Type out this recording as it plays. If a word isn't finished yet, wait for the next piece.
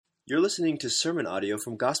You're listening to sermon audio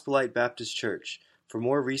from Gospel Light Baptist Church. For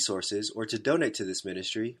more resources or to donate to this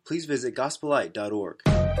ministry, please visit gospellight.org.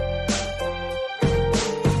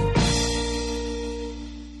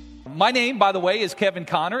 My name, by the way, is Kevin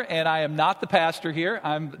Connor, and I am not the pastor here.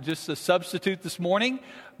 I'm just a substitute this morning,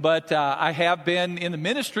 but I have been in the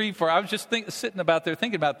ministry I was just sitting about there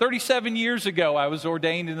thinking about 37 years ago I was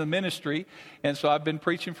ordained in the ministry, and so I've been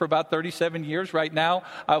preaching for about 37 years. Right now,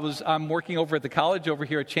 I'm working over at the college over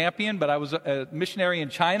here at Champion, but I was a missionary in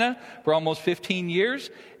China for almost 15 years,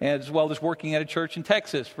 as well as working at a church in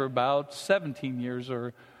Texas for about 17 years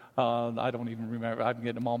I don't even remember. I'm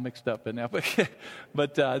getting them all mixed up now.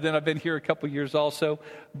 But then I've been here a couple years also.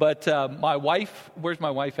 But my wife, where's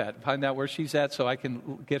my wife at? Find out where she's at so I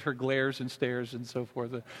can get her glares and stares and so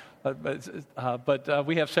forth. But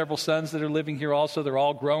we have several sons that are living here also. They're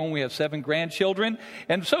all grown. We have 7 grandchildren.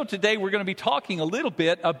 And so today we're going to be talking a little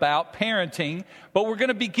bit about parenting. But we're going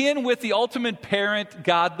to begin with the ultimate parent,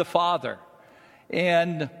 God the Father.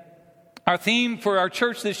 And our theme for our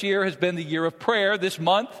church this year has been the year of prayer. This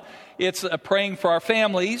month, it's praying for our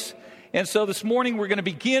families. And so this morning, we're going to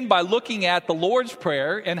begin by looking at the Lord's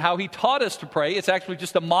Prayer and how He taught us to pray. It's actually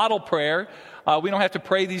just a model prayer. We don't have to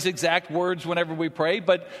pray these exact words whenever we pray,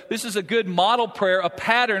 but this is a good model prayer, a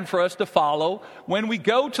pattern for us to follow when we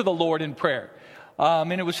go to the Lord in prayer.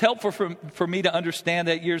 And it was helpful for me to understand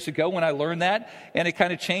that years ago when I learned that, and it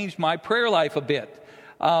kind of changed my prayer life a bit.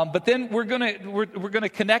 But then we're gonna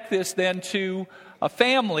connect this then to a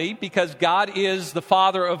family, because God is the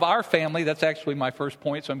Father of our family. That's actually my first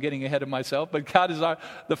point, so I'm getting ahead of myself. But God is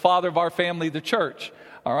the Father of our family, the church.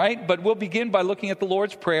 All right? But we'll begin by looking at the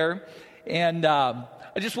Lord's Prayer. And I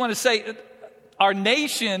just want to say, our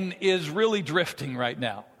nation is really drifting right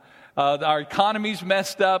now. Our economy's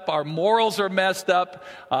messed up. Our morals are messed up.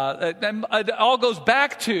 And it all goes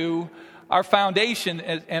back to our foundation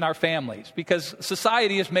and our families, because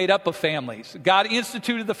society is made up of families. God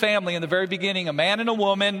instituted the family in the very beginning, a man and a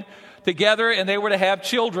woman together, and they were to have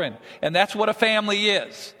children. And that's what a family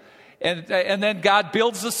is. And then God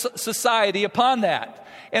builds a society upon that.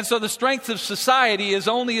 And so the strength of society is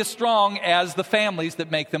only as strong as the families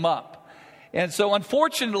that make them up. And so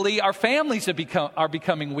unfortunately, our families are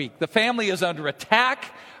becoming weak. The family is under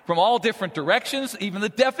attack from all different directions. Even the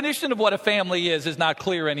definition of what a family is not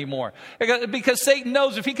clear anymore. Because Satan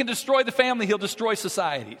knows if he can destroy the family, he'll destroy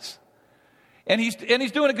societies. And he's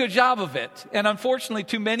doing a good job of it. And unfortunately,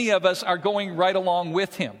 too many of us are going right along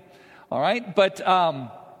with him. All right? But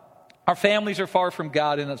our families are far from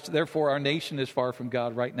God, and therefore our nation is far from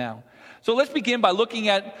God right now. So let's begin by looking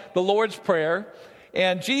at the Lord's Prayer.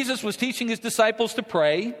 And Jesus was teaching his disciples to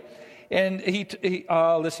pray. And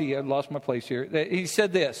let's see, I lost my place here. He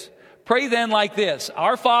said this: "Pray then like this: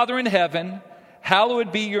 Our Father in heaven,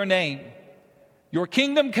 hallowed be your name. Your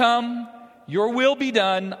kingdom come, your will be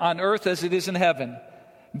done on earth as it is in heaven.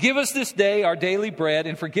 Give us this day our daily bread,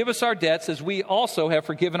 and forgive us our debts as we also have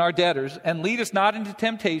forgiven our debtors. And lead us not into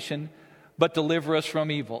temptation, but deliver us from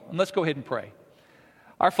evil." And let's go ahead and pray.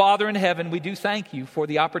 Our Father in heaven, we do thank you for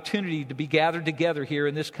the opportunity to be gathered together here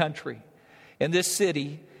in this country, in this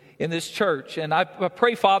city, in this church. And I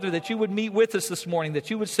pray, Father, that you would meet with us this morning,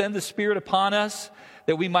 that you would send the Spirit upon us,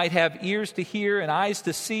 that we might have ears to hear and eyes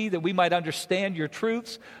to see, that we might understand your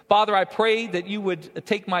truths. Father, I pray that you would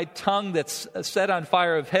take my tongue that's set on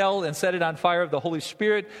fire of hell and set it on fire of the Holy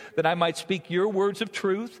Spirit, that I might speak your words of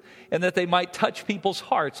truth, and that they might touch people's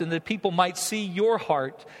hearts, and that people might see your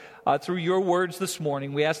heart through your words this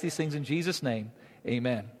morning. We ask these things in Jesus' name.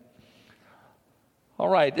 Amen. All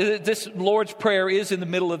right, this Lord's Prayer is in the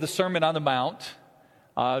middle of the Sermon on the Mount.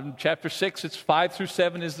 Chapter 6, it's 5 through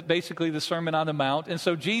 7 is basically the Sermon on the Mount. And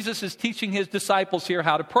so Jesus is teaching his disciples here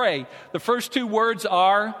how to pray. The first 2 words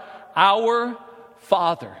are, Our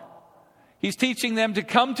Father. He's teaching them to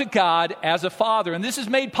come to God as a father. And this is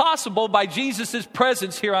made possible by Jesus'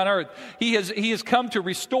 presence here on earth. He has come to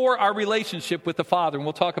restore our relationship with the Father. And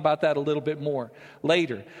we'll talk about that a little bit more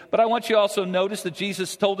later. But I want you to also notice that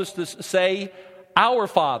Jesus told us to say, Our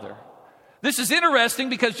Father. This is interesting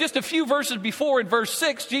because just a few verses before, in verse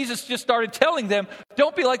 6, Jesus just started telling them,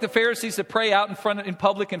 don't be like the Pharisees that pray out in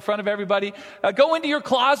public in front of everybody. Go into your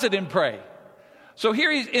closet and pray. So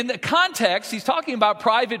here in the context, he's talking about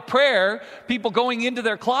private prayer, people going into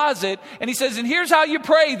their closet, and he says, and here's how you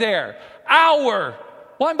pray there. Well,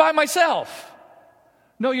 I'm by myself.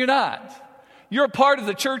 No, you're not. You're a part of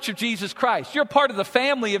the church of Jesus Christ. You're a part of the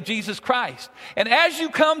family of Jesus Christ. And as you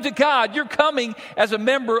come to God, you're coming as a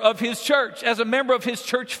member of his church, as a member of his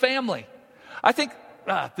church family. I think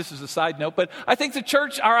this is a side note, but I think the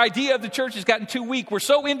church, our idea of the church has gotten too weak. We're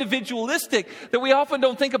so individualistic that we often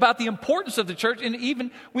don't think about the importance of the church,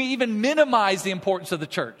 and we even minimize the importance of the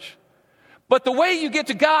church. But the way you get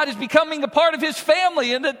to God is becoming a part of His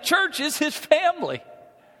family, and the church is His family.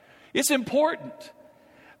 It's important.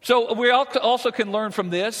 So we also can learn from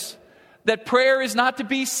this that prayer is not to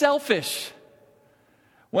be selfish.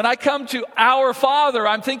 When I come to our Father,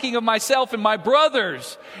 I'm thinking of myself and my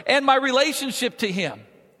brothers and my relationship to Him.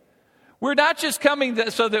 We're not just coming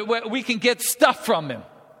so that we can get stuff from Him.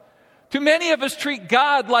 Too many of us treat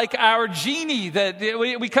God like our genie, that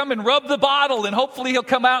we come and rub the bottle and hopefully He'll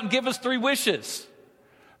come out and give us 3 wishes.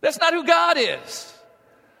 That's not who God is.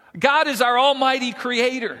 God is our almighty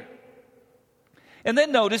creator. And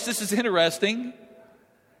then notice, this is interesting.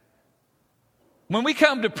 When we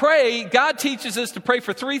come to pray, God teaches us to pray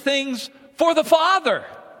for 3 things for the Father.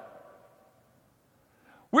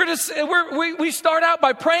 We start out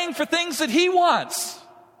by praying for things that He wants.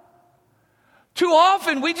 Too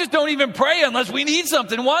often, we just don't even pray unless we need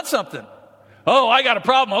something, want something. Oh, I got a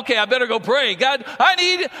problem. Okay, I better go pray. God, I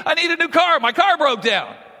need a new car. My car broke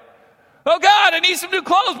down. Oh, God, I need some new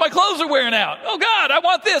clothes. My clothes are wearing out. Oh, God, I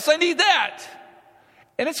want this. I need that.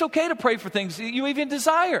 And it's okay to pray for things that you even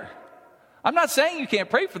desire. I'm not saying you can't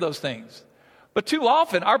pray for those things. But too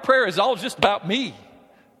often, our prayer is all just about me.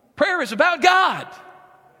 Prayer is about God.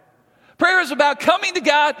 Prayer is about coming to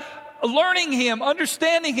God, learning Him,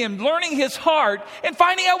 understanding Him, learning His heart, and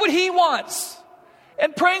finding out what He wants.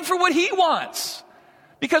 And praying for what He wants.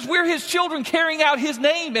 Because we're His children carrying out His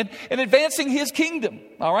name and advancing His kingdom.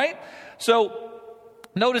 All right? So,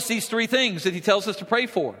 notice these 3 things that He tells us to pray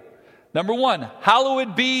for. Number 1,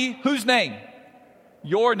 hallowed be whose name?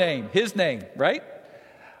 Your name, His name, right?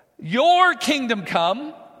 Your kingdom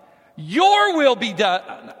come, your will be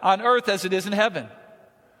done on earth as it is in heaven.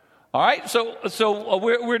 All right, so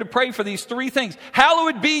we're to pray for these 3 things.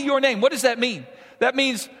 Hallowed be your name. What does that mean? That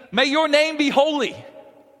means, may your name be holy.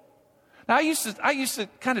 Now, I used to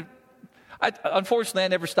kind of, unfortunately, I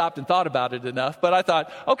never stopped and thought about it enough, but I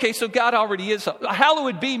thought, okay, so God already is.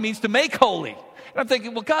 Hallowed be means to make holy. And I'm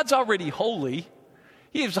thinking, well, God's already holy.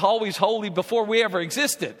 He was always holy before we ever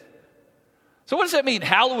existed. So what does that mean?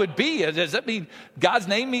 Hallowed be? Does that mean God's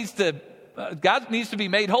name God needs to be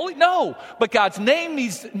made holy? No, but God's name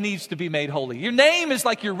needs to be made holy. Your name is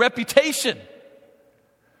like your reputation.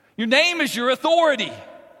 Your name is your authority.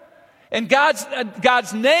 And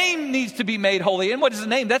God's name needs to be made holy. And what is the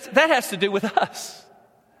name? That has to do with us.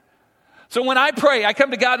 So when I pray, I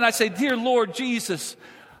come to God and I say, dear Lord Jesus,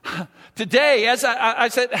 today, as I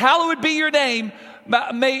said, hallowed be your name.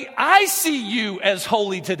 May I see you as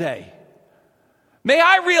holy today. May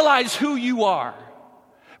I realize who you are.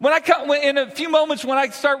 In a few moments when I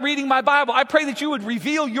start reading my Bible, I pray that you would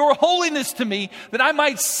reveal your holiness to me, that I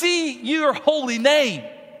might see your holy name.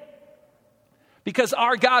 Because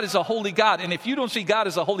our God is a holy God. And if you don't see God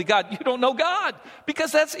as a holy God, you don't know God.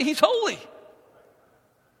 Because He's holy.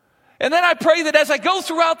 And then I pray that as I go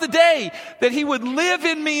throughout the day, that He would live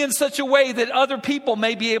in me in such a way that other people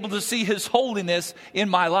may be able to see His holiness in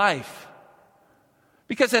my life.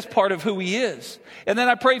 Because that's part of who He is. And then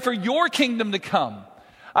I pray for your kingdom to come.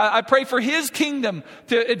 I pray for His kingdom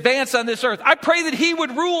to advance on this earth. I pray that He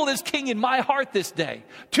would rule as king in my heart this day.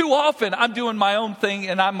 Too often I'm doing my own thing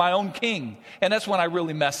and I'm my own king. And that's when I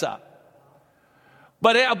really mess up.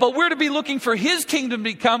 But we're to be looking for His kingdom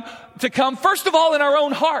to come, first of all, in our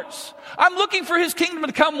own hearts. I'm looking for His kingdom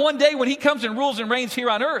to come one day when He comes and rules and reigns here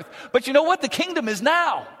on earth. But you know what? The kingdom is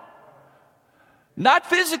now. Not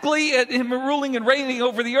physically Him ruling and reigning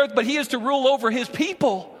over the earth, but He is to rule over His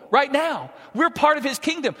people right now. We're part of His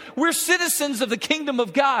kingdom. We're citizens of the kingdom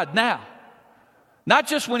of God now. Not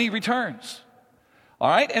just when He returns. All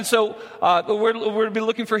right, and so we're to be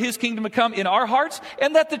looking for His kingdom to come in our hearts,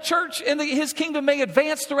 and that the church and His kingdom may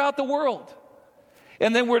advance throughout the world.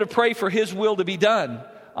 And then we're to pray for His will to be done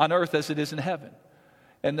on earth as it is in heaven.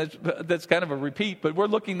 And that's kind of a repeat, but we're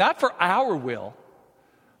looking not for our will,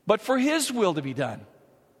 but for His will to be done.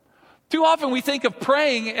 Too often we think of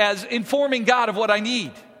praying as informing God of what I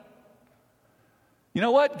need. You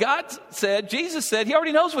know what? Jesus said, He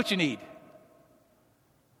already knows what you need.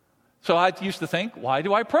 So I used to think, why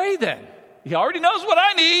do I pray then? He already knows what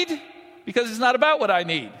I need, because it's not about what I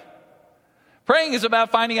need. Praying is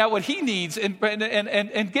about finding out what He needs and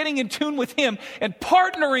getting in tune with Him and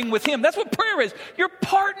partnering with Him. That's what prayer is. You're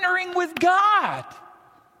partnering with God.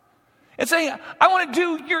 And saying, I want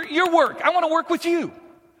to do your work. I want to work with you.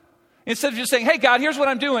 Instead of just saying, hey, God, here's what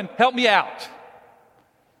I'm doing. Help me out.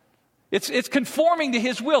 It's conforming to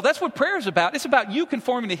His will. That's what prayer is about. It's about you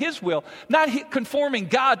conforming to His will, not conforming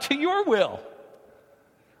God to your will.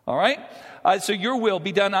 All right? So your will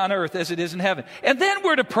be done on earth as it is in heaven. And then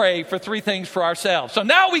we're to pray for three things for ourselves. So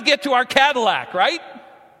now we get to our Cadillac, right?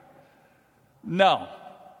 No,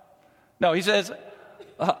 he says,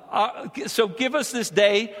 so give us this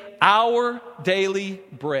day our daily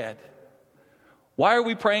bread. Why are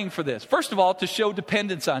we praying for this? First of all, to show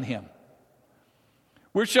dependence on him.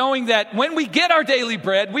 We're showing that when we get our daily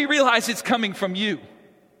bread, we realize it's coming from you.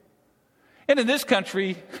 And in this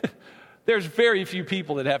country, there's very few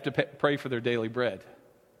people that have to pray for their daily bread.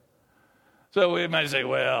 So we might say,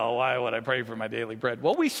 well, why would I pray for my daily bread?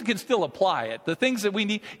 Well, we can still apply it. The things that we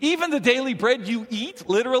need, even the daily bread you eat,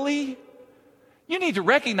 literally, you need to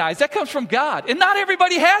recognize that comes from God. And not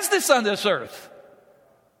everybody has this on this earth.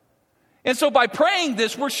 And so by praying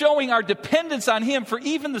this, we're showing our dependence on him for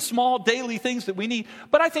even the small daily things that we need.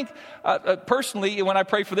 But I think, personally, when I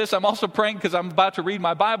pray for this, I'm also praying because I'm about to read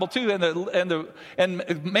my Bible too.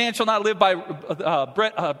 And man shall not live by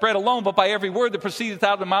bread alone, but by every word that proceedeth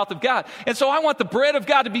out of the mouth of God. And so I want the bread of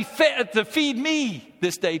God to be fed, to feed me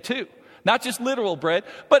this day too. Not just literal bread,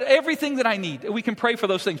 but everything that I need. We can pray for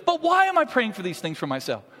those things. But why am I praying for these things for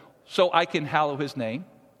myself? So I can hallow his name.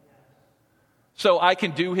 So I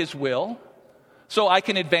can do his will. So I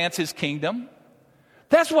can advance his kingdom.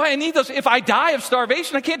 That's why I need those. If I die of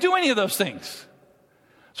starvation, I can't do any of those things.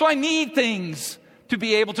 So I need things to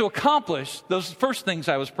be able to accomplish those first things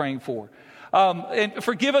I was praying for. And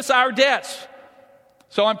forgive us our debts.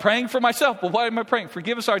 So I'm praying for myself. But why am I praying?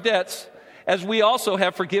 Forgive us our debts as we also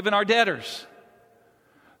have forgiven our debtors.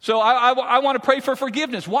 So I want to pray for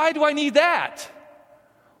forgiveness. Why do I need that?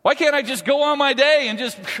 Why can't I just go on my day and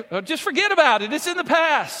just forget about it? It's in the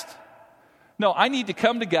past. No, I need to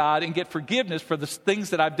come to God and get forgiveness for the things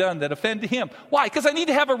that I've done that offend him. Why? Because I need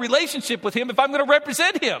to have a relationship with him if I'm going to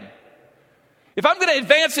represent him. If I'm going to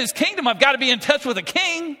advance his kingdom, I've got to be in touch with a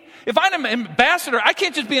king. If I'm an ambassador, I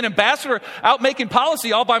can't just be an ambassador out making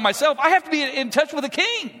policy all by myself. I have to be in touch with a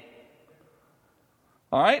king.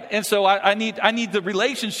 All right? And so I need the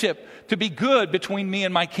relationship to be good between me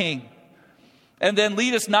and my king. And then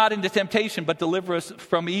lead us not into temptation, but deliver us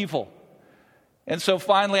from evil. And so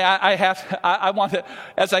finally, I want to,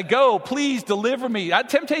 as I go, please deliver me.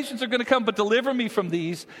 Temptations are going to come, but deliver me from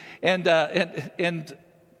these, and that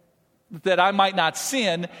I might not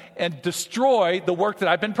sin and destroy the work that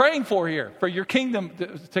I've been praying for here, for your kingdom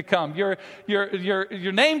to come, your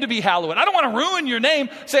name to be hallowed. I don't want to ruin your name.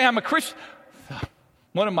 Say I'm a Christian.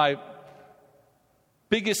 One of my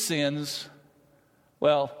biggest sins,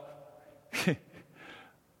 well.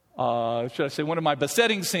 Should I say one of my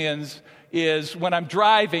besetting sins is when I'm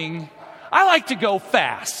driving, I like to go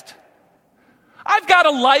fast. I've got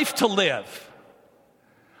a life to live.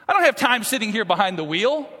 I don't have time sitting here behind the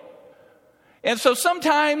wheel. And so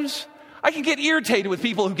sometimes I can get irritated with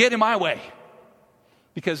people who get in my way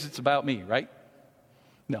because it's about me, right?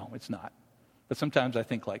 No, it's not. But sometimes I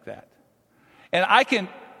think like that. And I can,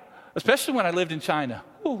 especially when I lived in China,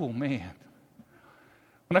 oh man.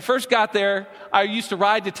 When I first got there, I used to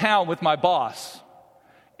ride to town with my boss.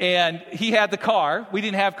 And he had the car. We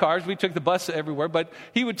didn't have cars. We took the bus everywhere. But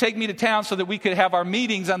he would take me to town so that we could have our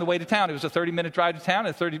meetings on the way to town. It was a 30-minute drive to town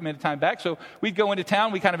and a 30-minute time back. So we'd go into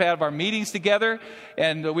town. We kind of had our meetings together.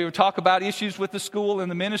 And we would talk about issues with the school and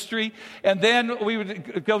the ministry. And then we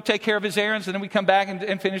would go take care of his errands. And then we'd come back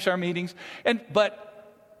and finish our meetings. But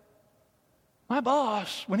my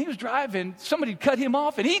boss, when he was driving, somebody cut him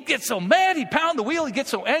off, and he'd get so mad, he'd pound the wheel, he'd get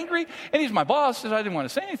so angry. And he's my boss, so I didn't want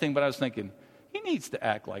to say anything, but I was thinking, he needs to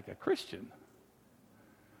act like a Christian.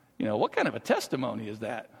 You know, what kind of a testimony is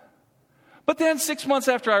that? But then 6 months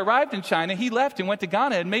after I arrived in China, he left and went to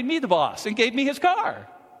Ghana and made me the boss and gave me his car.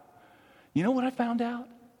 You know what I found out?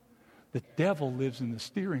 The devil lives in the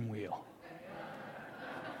steering wheel.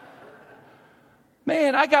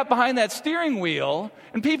 Man, I got behind that steering wheel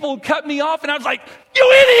and people would cut me off and I was like,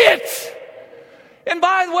 you idiot! And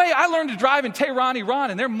by the way, I learned to drive in Tehran,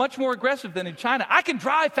 Iran, and they're much more aggressive than in China. I can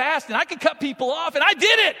drive fast and I can cut people off, and I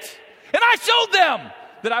did it. And I showed them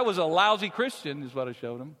that I was a lousy Christian, is what I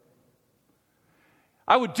showed them.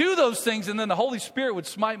 I would do those things and then the Holy Spirit would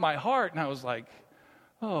smite my heart, and I was like,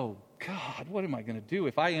 oh God, what am I going to do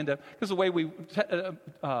if I end up, because the way we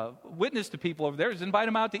witness to people over there is invite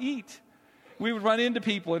them out to eat. We would run into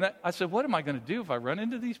people, and I said, what am I going to do if I run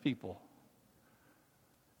into these people?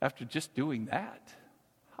 After just doing that,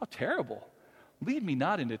 how terrible. Lead me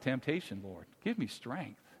not into temptation, Lord. Give me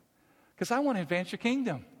strength. Because I want to advance your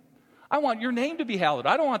kingdom. I want your name to be hallowed.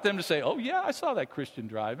 I don't want them to say, oh yeah, I saw that Christian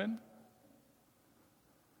driving.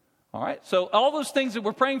 All right, so all those things that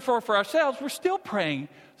we're praying for ourselves, we're still praying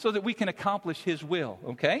so that we can accomplish his will,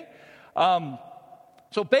 okay?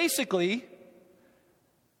 So basically,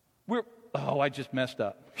 I just messed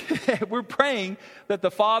up. We're praying that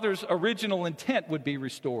the Father's original intent would be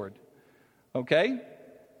restored. Okay?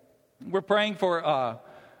 We're praying for,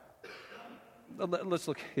 let's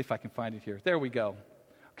look if I can find it here. There we go.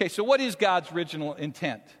 Okay, so what is God's original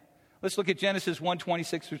intent? Let's look at Genesis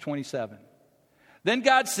 1:26 through 27. Then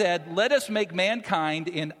God said, "Let us make mankind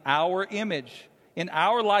in our image, in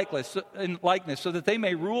our likeness, so that they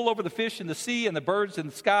may rule over the fish in the sea and the birds in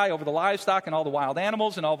the sky, over the livestock and all the wild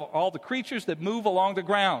animals and all the creatures that move along the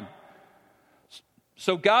ground."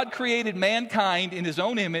 So God created mankind in his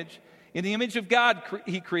own image. In the image of God,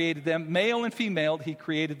 he created them. Male and female, he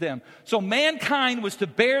created them. So mankind was to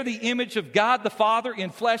bear the image of God the Father in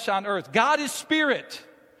flesh on earth. God is spirit.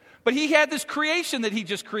 But he had this creation that he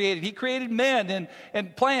just created. He created men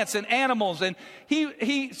and plants and animals. And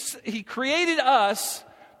he created us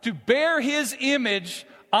to bear his image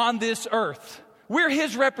on this earth. We're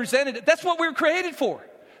his representative. That's what we were created for.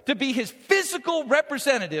 To be his physical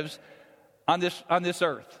representatives on this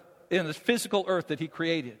earth. In this physical earth that he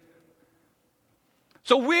created.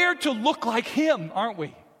 So we're to look like him, aren't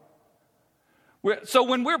we? So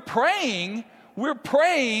when we're praying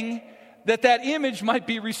that image might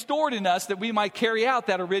be restored in us, that we might carry out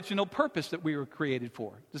that original purpose that we were created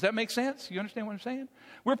for. Does that make sense? You understand what I'm saying?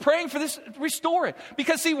 We're praying for this, restore it.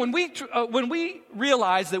 Because see, when we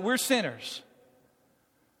realize that we're sinners,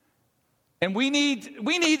 and we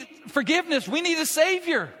need forgiveness, we need a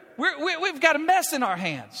Savior. We've got a mess in our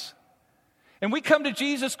hands. And we come to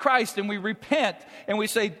Jesus Christ and we repent and we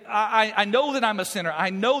say, I know that I'm a sinner.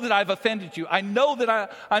 I know that I've offended you. I know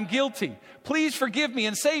that I'm guilty. Please forgive me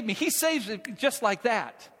and save me. He saves it just like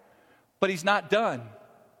that. But he's not done.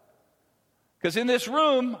 Because in this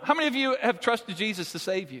room, how many of you have trusted Jesus to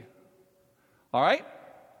save you? All right?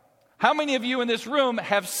 How many of you in this room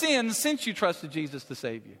have sinned since you trusted Jesus to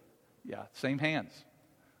save you? Yeah, same hands.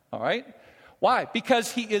 All right? Why?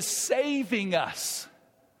 Because he is saving us.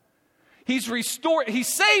 He's restored. He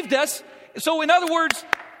saved us. So in other words,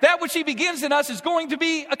 that which he begins in us is going to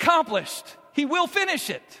be accomplished. He will finish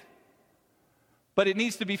it. But it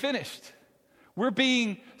needs to be finished. We're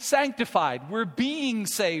being sanctified. We're being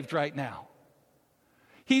saved right now.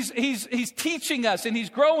 He's teaching us and he's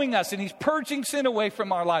growing us and he's purging sin away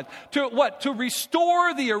from our lives. To what? To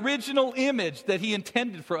restore the original image that he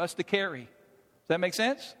intended for us to carry. Does that make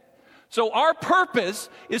sense? So our purpose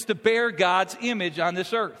is to bear God's image on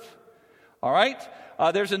this earth. All right?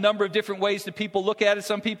 There's a number of different ways that people look at it.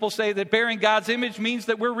 Some people say that bearing God's image means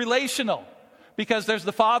that we're relational. Because there's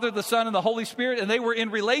the Father, the Son, and the Holy Spirit, and they were in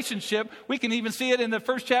relationship. We can even see it in the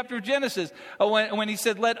first chapter of Genesis when he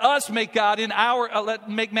said, "Let us make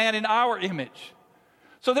make man in our image."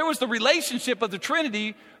 So there was the relationship of the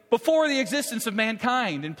Trinity before the existence of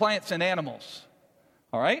mankind and plants and animals.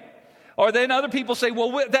 All right? Or then other people say,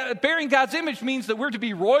 well, bearing God's image means that we're to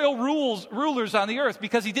be royal rulers on the earth,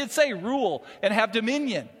 because he did say rule and have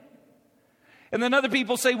dominion. And then other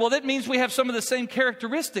people say, well, that means we have some of the same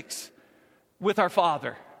characteristics with our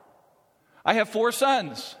Father. I have 4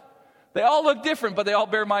 sons. They all look different, but they all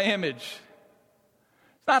bear my image.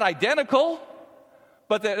 It's not identical,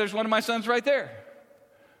 but there's one of my sons right there.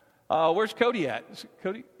 Where's Cody at? Is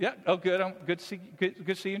Cody? Yeah. Oh, good. Good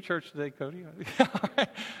to see you in church today, Cody.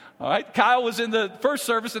 All right. Kyle was in the first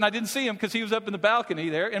service, and I didn't see him because he was up in the balcony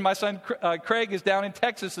there. And my son Craig is down in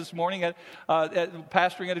Texas this morning at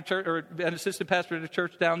pastoring at a church, or an assistant pastor at a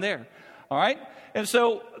church down there. All right. And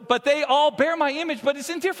so, but they all bear my image, but it's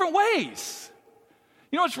in different ways.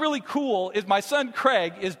 You know what's really cool is my son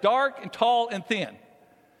Craig is dark and tall and thin.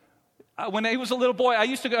 When he was a little boy, I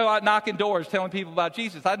used to go out knocking doors, telling people about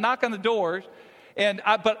Jesus. I'd knock on the doors,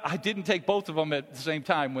 but I didn't take both of them at the same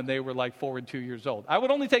time when they were like 4 and 2 years old. I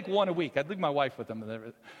would only take one a week. I'd leave my wife with them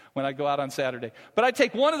when I'd go out on Saturday. But I'd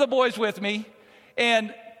take one of the boys with me,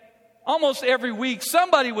 and almost every week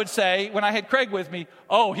somebody would say, when I had Craig with me,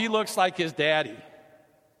 oh, he looks like his daddy.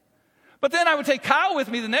 But then I would take Kyle with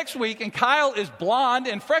me the next week, and Kyle is blonde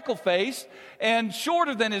and freckle-faced and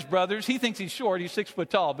shorter than his brothers. He thinks he's short. He's 6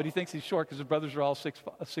 foot tall, but he thinks he's short because his brothers are all 6'4",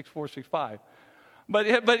 6'5".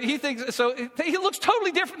 But he thinks, so he looks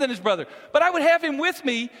totally different than his brother. But I would have him with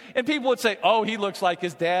me, and people would say, oh, he looks like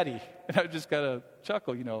his daddy. And I would just kind of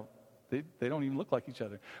chuckle, they don't even look like each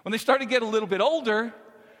other. When they started to get a little bit older,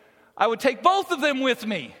 I would take both of them with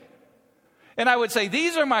me. And I would say,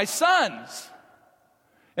 these are my sons.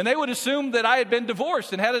 And they would assume that I had been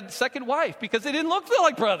divorced and had a second wife because they didn't look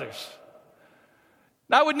like brothers.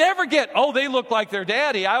 I would never get, oh, they look like their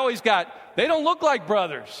daddy. I always got, they don't look like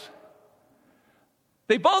brothers.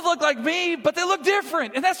 They both look like me, but they look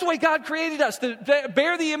different. And that's the way God created us, to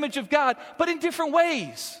bear the image of God, but in different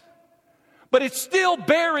ways. but it's still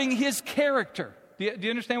bearing his character. Do you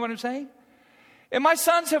understand what I'm saying? And my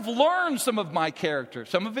sons have learned some of my character.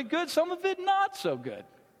 Some of it good, some of it not so good.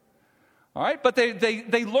 All right? But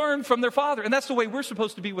they learn from their father. And that's the way we're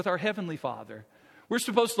supposed to be with our Heavenly Father. We're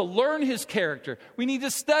supposed to learn his character. We need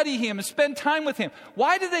to study him and spend time with him.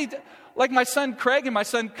 Why do they, like my son Craig and my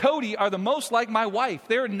son Cody, are the most like my wife?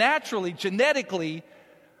 They're naturally, genetically,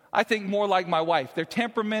 I think, more like my wife. Their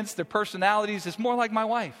temperaments, their personalities is more like my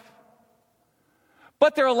wife.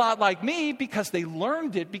 But they're a lot like me because they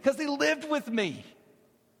learned it, because they lived with me.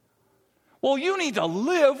 Well, you need to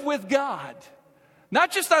live with God.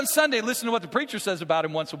 Not just on Sunday, listen to what the preacher says about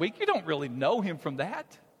him once a week. You don't really know him from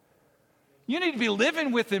that. You need to be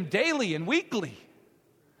living with him daily and weekly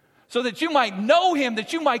so that you might know him,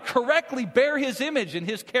 that you might correctly bear his image and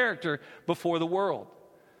his character before the world.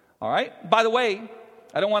 All right? By the way,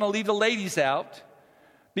 I don't want to leave the ladies out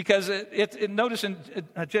because notice in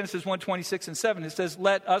Genesis 1:26 and 7, it says,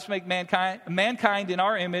 let us make mankind in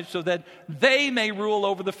our image so that they may rule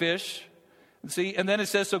over the fish. See, and then it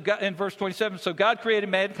says, so God, in verse 27, so God created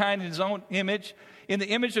mankind in his own image. In the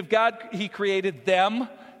image of God, he created them.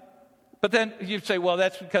 But then you'd say, well,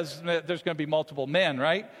 that's because there's going to be multiple men,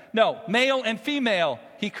 right? No, male and female,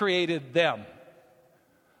 he created them.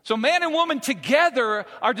 So man and woman together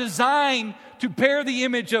are designed to bear the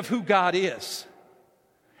image of who God is.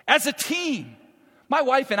 As a team, my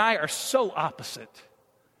wife and I are so opposite.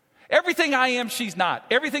 Everything I am, she's not.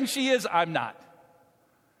 Everything she is, I'm not.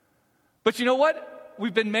 But you know what?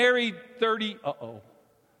 We've been married 30,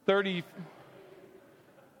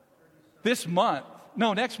 this month.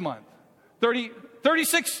 No, next month.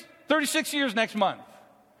 36 years next month.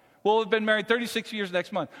 We'll have been married 36 years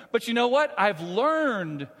next month. But you know what? I've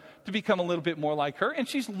learned to become a little bit more like her, and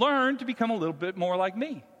she's learned to become a little bit more like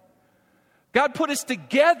me. God put us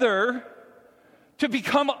together to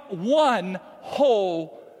become one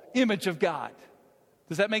whole image of God.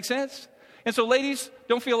 Does that make sense? And so, ladies,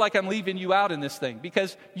 don't feel like I'm leaving you out in this thing,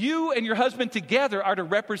 because you and your husband together are to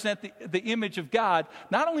represent the image of God,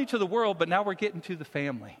 not only to the world, but now we're getting to the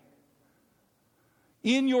family.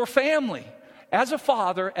 In your family, as a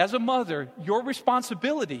father, as a mother, your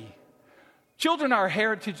responsibility. Children are a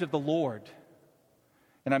heritage of the Lord.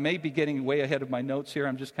 And I may be getting way ahead of my notes here.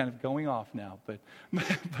 I'm just kind of going off now.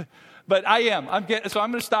 But I am. So I'm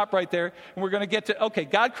going to stop right there. And we're going to get to, okay,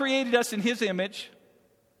 God created us in his image.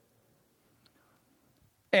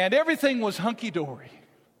 And everything was hunky-dory.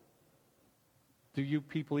 Do you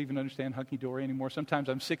people even understand hunky-dory anymore? Sometimes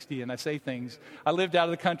I'm 60 and I say things. I lived out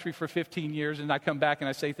of the country for 15 years and I come back and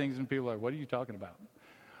I say things and people are like, what are you talking about?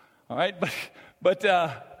 All right? But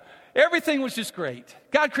everything was just great.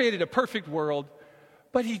 God created a perfect world,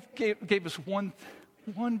 but he gave us one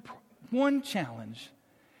challenge.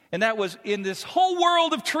 And that was, in this whole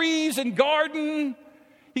world of trees and garden,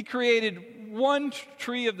 he created one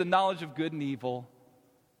tree of the knowledge of good and evil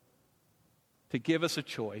to give us a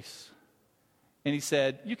choice. And he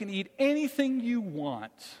said, you can eat anything you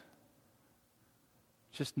want,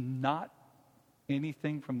 just not any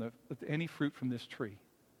fruit from this tree.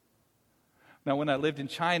 Now, when I lived in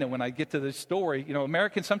China, when I get to this story,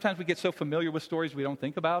 Americans, sometimes we get so familiar with stories we don't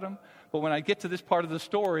think about them. But when I get to this part of the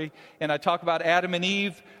story and I talk about Adam and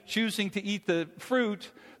Eve choosing to eat the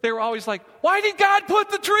fruit, they were always like, why did God put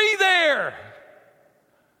the tree there?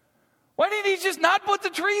 Why didn't he just not put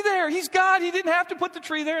the tree there? He's God. He didn't have to put the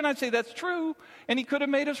tree there. And I'd say, that's true. And he could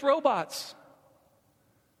have made us robots.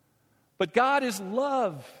 But God is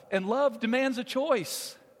love, and love demands a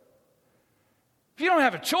choice. If you don't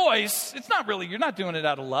have a choice, you're not doing it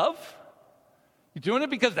out of love. You're doing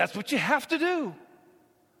it because that's what you have to do.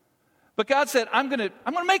 But God said, I'm going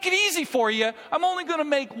to make it easy for you. I'm only going to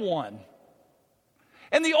make one.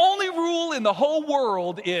 And the only rule in the whole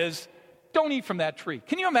world is, don't eat from that tree.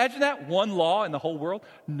 Can you imagine that? One law in the whole world?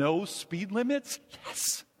 No speed limits?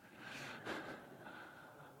 Yes.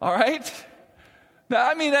 All right? Now,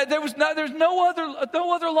 I mean, there's no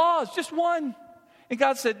other laws, just one. And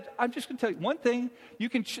God said, I'm just going to tell you one thing. You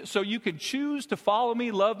can choose to follow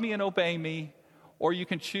me, love me, and obey me, or you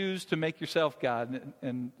can choose to make yourself God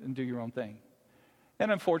and do your own thing.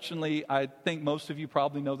 And unfortunately, I think most of you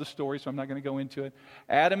probably know the story, so I'm not going to go into it.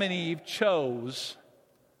 Adam and Eve chose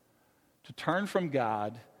to turn from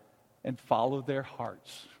God and follow their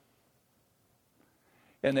hearts.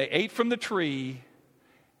 And they ate from the tree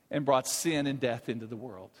and brought sin and death into the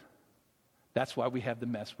world. That's why we have the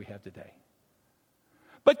mess we have today.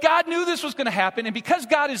 But God knew this was going to happen, and because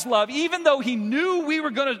God is love, even though he knew we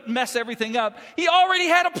were going to mess everything up, he already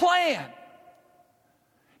had a plan.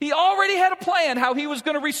 He already had a plan how he was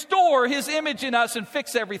going to restore his image in us and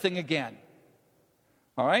fix everything again.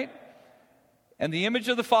 All right? And the image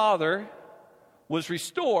of the Father was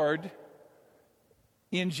restored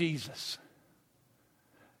in Jesus.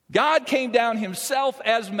 God came down himself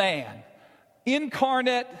as man,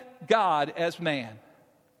 incarnate God as man,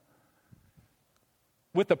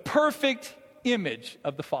 with the perfect image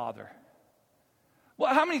of the Father.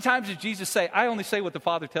 Well, how many times did Jesus say, I only say what the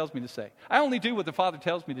Father tells me to say? I only do what the Father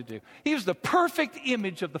tells me to do. He is the perfect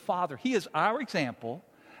image of the Father. He is our example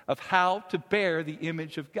of how to bear the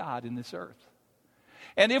image of God in this earth.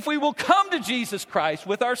 And if we will come to Jesus Christ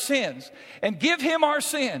with our sins and give him our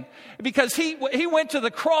sin, because he went to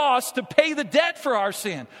the cross to pay the debt for our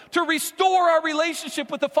sin, to restore our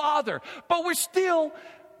relationship with the Father. But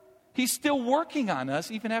he's still working on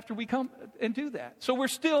us even after we come and do that. So we're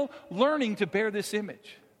still learning to bear this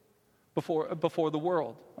image before the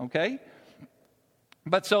world, okay?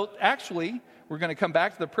 But so actually, we're going to come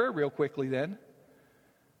back to the prayer real quickly then.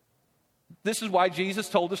 This is why Jesus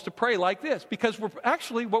told us to pray like this, because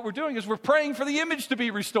what we're doing is we're praying for the image to be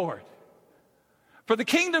restored, for the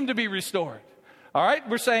kingdom to be restored. All right,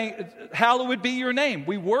 we're saying, hallowed be your name.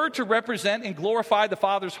 We were to represent and glorify the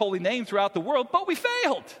Father's holy name throughout the world, but we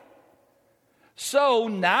failed. So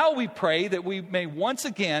now we pray that we may once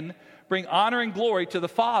again bring honor and glory to the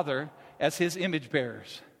Father as his image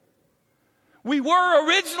bearers. We were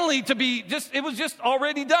originally it was just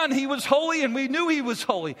already done. He was holy and we knew he was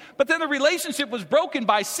holy. But then the relationship was broken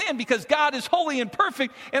by sin because God is holy and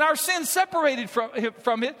perfect and our sin separated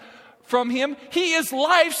from him. He is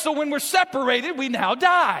life, so when we're separated, we now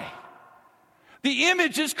die. The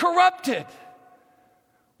image is corrupted.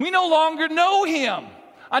 We no longer know him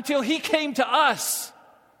until he came to us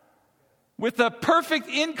with the perfect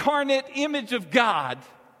incarnate image of God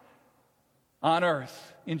on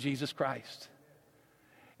earth in Jesus Christ.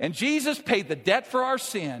 And Jesus paid the debt for our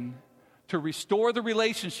sin to restore the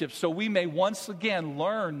relationship so we may once again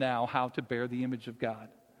learn now how to bear the image of God.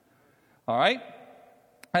 All right?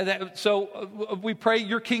 So we pray,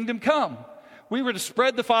 your kingdom come. We were to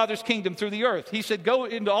spread the Father's kingdom through the earth. He said, go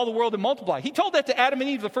into all the world and multiply. He told that to Adam and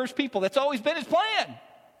Eve, the first people. That's always been his plan.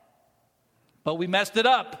 But we messed it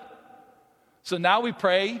up. So now we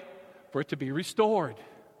pray for it to be restored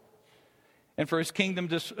and for his kingdom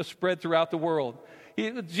to spread throughout the world.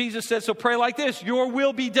 Jesus said, so pray like this, your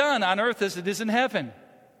will be done on earth as it is in heaven.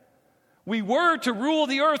 We were to rule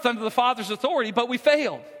the earth under the Father's authority, but we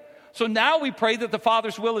failed. So now we pray that the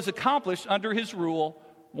Father's will is accomplished under his rule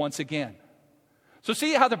once again. So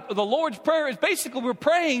see how the Lord's Prayer is basically we're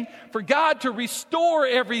praying for God to restore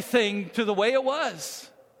everything to the way it was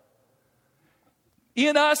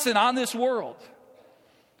in us and on this world.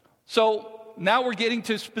 So now we're getting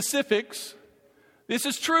to specifics. This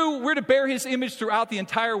is true. We're to bear his image throughout the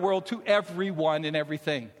entire world to everyone and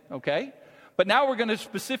everything, okay? But now we're going to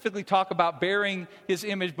specifically talk about bearing his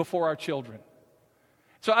image before our children.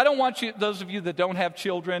 So I don't want you, those of you that don't have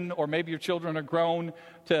children, or maybe your children are grown,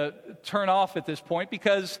 to turn off at this point,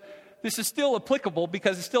 because this is still applicable,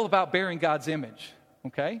 because it's still about bearing God's image,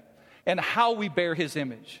 okay? And how we bear his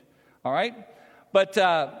image, all right? But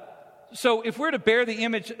so if we're to bear the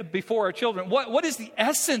image before our children, what is the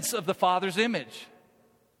essence of the Father's image?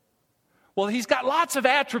 Well, he's got lots of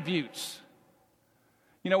attributes.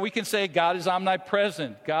 You know, we can say God is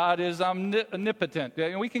omnipresent, God is omnipotent.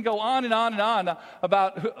 We can go on and on and on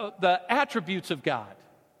about the attributes of God.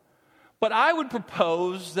 But I would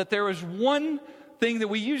propose that there is one thing that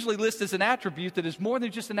we usually list as an attribute that is more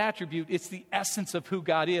than just an attribute. It's the essence of who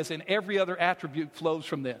God is, and every other attribute flows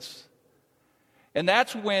from this. And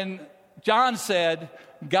that's when John said,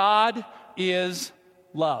 God is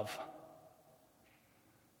love.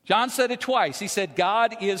 John said it twice. He said,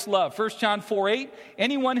 God is love. 1 John 4:8,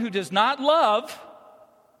 anyone who does not love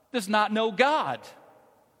does not know God,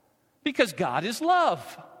 because God is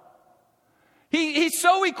love. He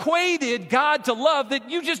so equated God to love that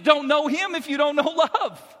you just don't know him if you don't know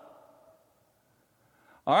love.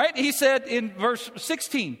 All right, he said in verse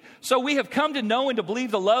 16, so we have come to know and to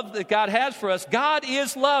believe the love that God has for us. God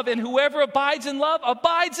is love, and whoever abides in love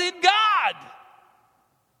abides in God,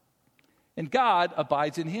 and God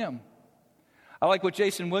abides in him. I like what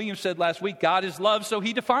Jason Williams said last week. God is love, so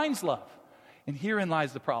he defines love. And herein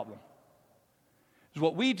lies the problem.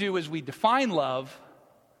 What we do is we define love,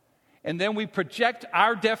 and then we project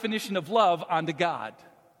our definition of love onto God.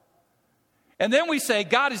 And then we say,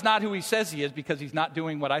 God is not who he says he is because he's not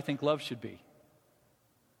doing what I think love should be.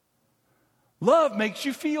 Love makes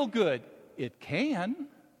you feel good. It can,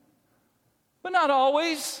 but not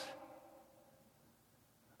always.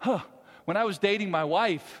 When I was dating my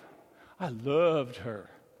wife, I loved her.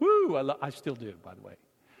 Woo! I still do, by the way.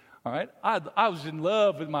 All right? I was in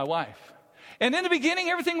love with my wife. And in the beginning,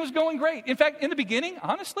 everything was going great. In fact, in the beginning,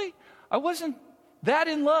 honestly, I wasn't that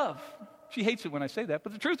in love. She hates it when I say that,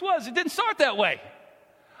 but the truth was, it didn't start that way.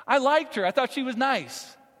 I liked her. I thought she was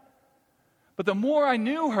nice. But the more I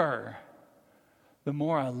knew her, the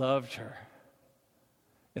more I loved her.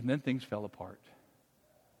 And then things fell apart.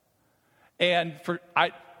 And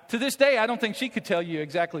to this day, I don't think she could tell you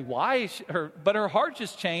exactly why, but her heart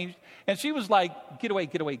just changed. And she was like, get away,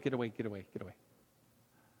 get away, get away, get away, get away.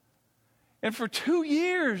 And for 2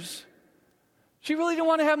 years, she really didn't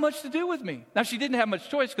want to have much to do with me. Now, she didn't have much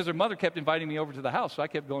choice because her mother kept inviting me over to the house, so I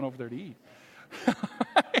kept going over there to eat.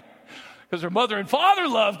 Because her mother and father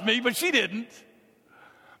loved me, but she didn't.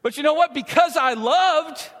 But you know what? Because I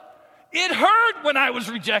loved, it hurt when I was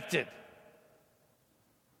rejected.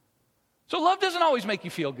 So love doesn't always make you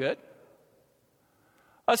feel good.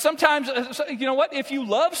 Sometimes, you know what? If you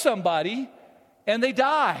love somebody and they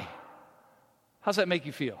die, how's that make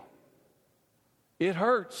you feel? It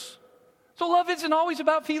hurts. So love isn't always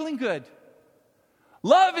about feeling good.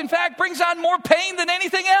 Love, in fact, brings on more pain than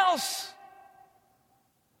anything else.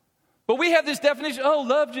 But we have this definition,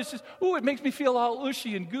 love just is, it makes me feel all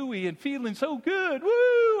ushy and gooey and feeling so good. Woo,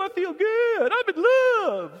 I feel good. I'm in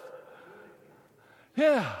love.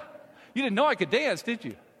 Yeah. You didn't know I could dance, did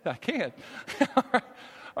you? I can. All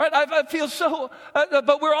right. I feel so,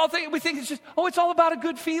 but we think it's just, it's all about a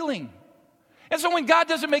good feeling. And so when God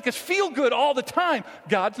doesn't make us feel good all the time,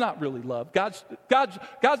 God's not really love. God's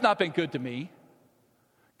not been good to me.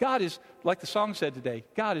 God is, like the song said today,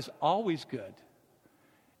 God is always good.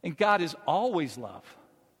 And God is always love.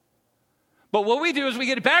 But what we do is we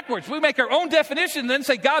get it backwards. We make our own definition and then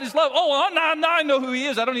say God is love. Now I know who he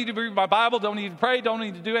is. I don't need to read my Bible, don't need to pray, don't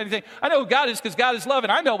need to do anything. I know who God is because God is love,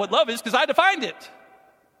 and I know what love is because I defined it.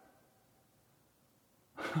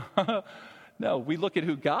 No, we look at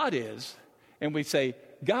who God is and we say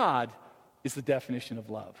God is the definition of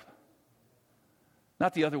love.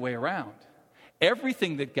 Not the other way around.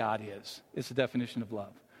 Everything that God is the definition of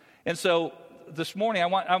love. And so this morning,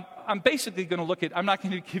 I'm basically going to look at, I'm not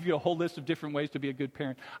going to give you a whole list of different ways to be a good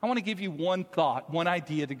parent. I want to give you one thought, one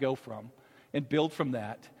idea to go from and build from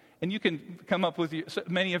that. And you can come up with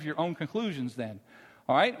many of your own conclusions then.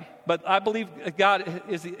 All right? But I believe God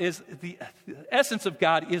is the essence of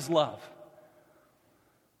God is love.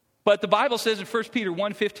 But the Bible says in 1 Peter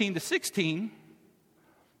 1:15-16,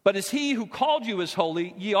 but as he who called you is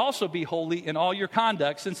holy, ye also be holy in all your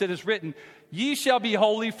conduct, since it is written, ye shall be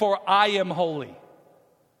holy, for I am holy.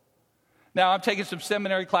 Now, I'm taking some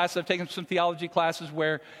seminary classes, I've taken some theology classes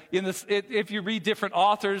where if you read different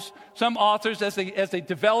authors, some authors, as they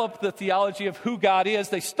develop the theology of who God is,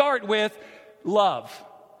 they start with love.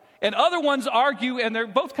 And other ones argue, and they're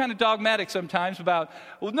both kind of dogmatic sometimes, about,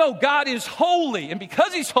 no, God is holy, and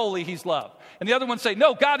because he's holy, he's love. And the other ones say,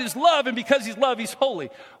 no, God is love, and because he's love, he's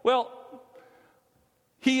holy. Well,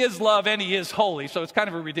 he is love and he is holy, so it's kind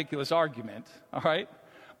of a ridiculous argument, all right?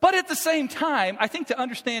 But at the same time, I think to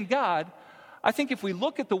understand God, I think if we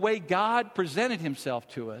look at the way God presented himself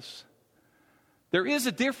to us, there is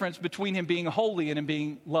a difference between him being holy and him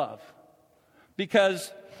being love.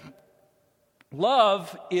 Because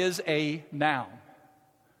love is a noun.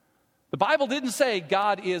 The Bible didn't say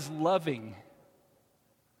God is loving.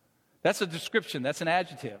 That's a description, that's an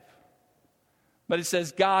adjective. But it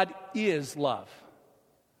says God is love.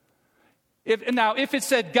 If it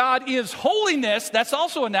said God is holiness, that's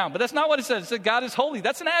also a noun, but that's not what it says. It said God is holy.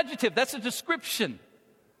 That's an adjective, that's a description.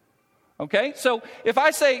 Okay? So if I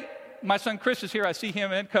say, my son Chris is here, I see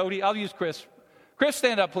him and Cody, I'll use Chris. Chris,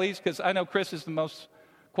 stand up, please, because I know Chris is the most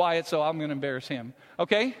quiet, so I'm going to embarrass him.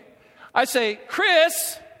 Okay? I say,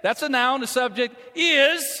 Chris, that's a noun, the subject,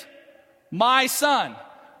 is my son.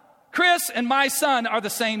 Chris and my son are the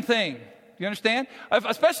same thing. Do you understand?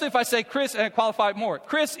 Especially if I say Chris and I qualify it more.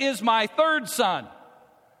 Chris is my third son.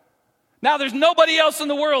 Now there's nobody else in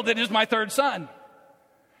the world that is my third son.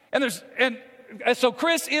 And so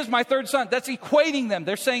Chris is my third son. That's equating them.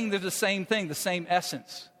 They're saying they're the same thing, the same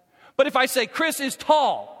essence. But if I say Chris is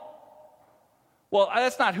tall, well,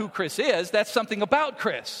 that's not who Chris is. That's something about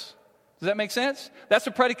Chris. Does that make sense? That's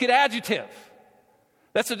a predicate adjective.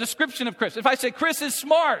 That's a description of Chris. If I say Chris is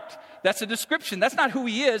smart, that's a description. That's not who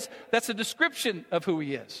he is. That's a description of who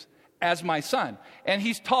he is as my son. And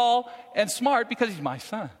he's tall and smart because he's my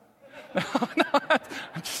son. No,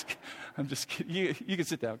 I'm just kidding. You can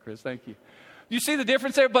sit down, Chris. Thank you. You see the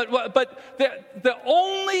difference there? But the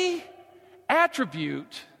only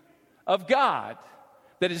attribute of God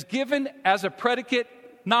that is given as a predicate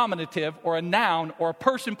nominative or a noun or a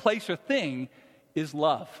person, place, or thing is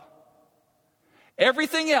love.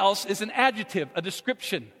 Everything else is an adjective, a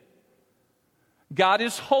description. God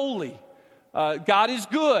is holy. God is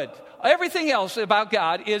good. Everything else about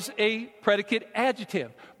God is a predicate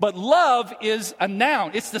adjective. But love is a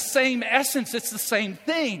noun. It's the same essence. It's the same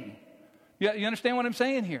thing. You understand what I'm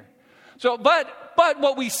saying here? So, but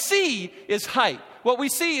what we see is height. What we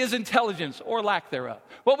see is intelligence or lack thereof.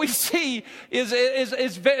 What we see is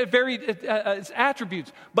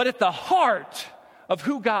attributes. But at the heart of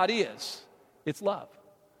who God is, it's love.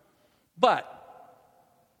 But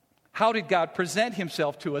how did God present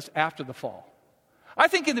himself to us after the fall? I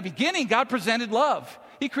think in the beginning, God presented love.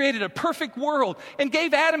 He created a perfect world and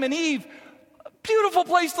gave Adam and Eve a beautiful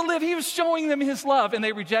place to live. He was showing them his love, and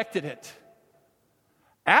they rejected it.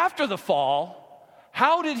 After the fall,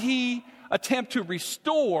 how did he attempt to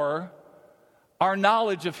restore our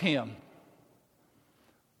knowledge of him?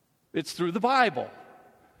 It's through the Bible.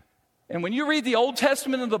 And when you read the Old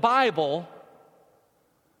Testament of the Bible,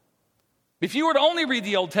 if you were to only read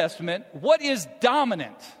the Old Testament, what is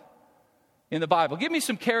dominant in the Bible? Give me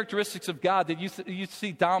some characteristics of God that you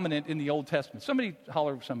see dominant in the Old Testament. Somebody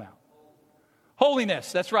holler some out.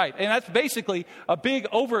 Holiness, that's right. And that's basically a big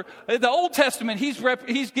the Old Testament,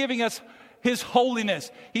 he's giving us his holiness.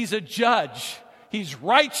 He's a judge. He's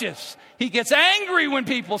righteous. He gets angry when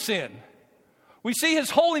people sin. We see his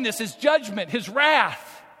holiness, his judgment, his wrath.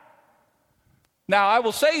 Now, I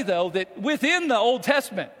will say, though, that within the Old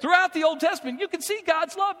Testament, throughout the Old Testament, you can see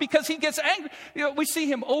God's love because he gets angry. We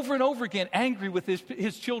see him over and over again angry with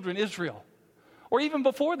his children, Israel, or even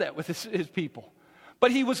before that with his people.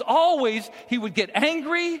 But he would get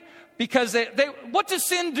angry because what does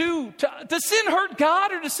sin do? Does sin hurt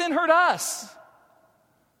God or does sin hurt us?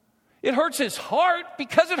 It hurts his heart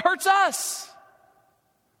because it hurts us.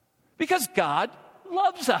 Because God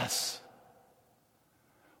loves us.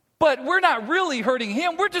 But we're not really hurting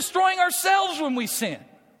him. We're destroying ourselves when we sin.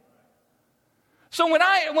 So when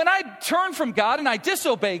I turn from God and I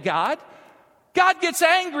disobey God, God gets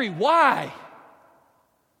angry. Why?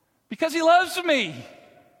 Because he loves me.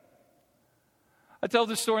 I tell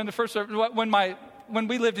this story in the first service. When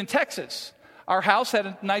we lived in Texas, our house had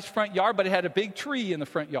a nice front yard, but it had a big tree in the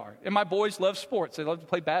front yard. And my boys love sports. They love to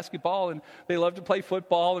play basketball, and they love to play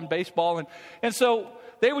football and baseball. And so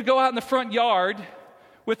they would go out in the front yard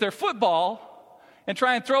with their football and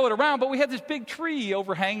try and throw it around, but we had this big tree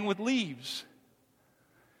overhanging with leaves.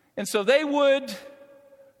 And so they would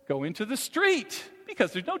go into the street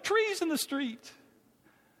because there's no trees in the street.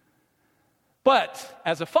 But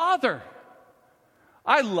as a father,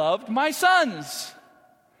 I loved my sons.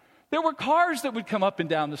 There were cars that would come up and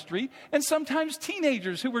down the street, and sometimes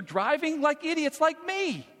teenagers who were driving like idiots like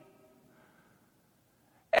me.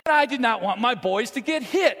 And I did not want my boys to get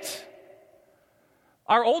hit.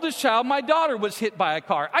 Our oldest child, my daughter, was hit by a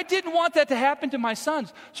car. I didn't want that to happen to my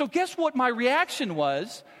sons. So guess what my reaction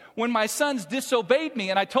was when my sons disobeyed me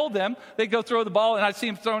and I told them they'd go throw the ball and I'd see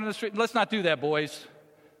them thrown in the street. Let's not do that, boys.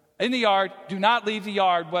 In the yard, do not leave the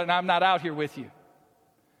yard when I'm not out here with you.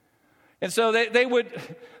 And so they'd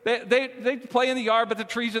play in the yard, but the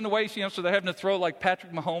tree's in the way, so they're having to throw like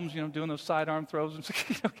Patrick Mahomes, doing those sidearm throws and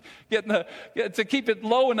to keep it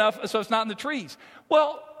low enough so it's not in the trees.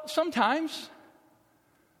 Well, sometimes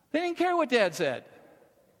they didn't care what Dad said.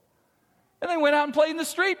 And they went out and played in the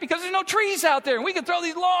street because there's no trees out there. And we can throw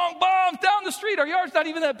these long bombs down the street. Our yard's not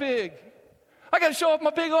even that big. I got to show off my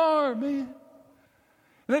big arm, man.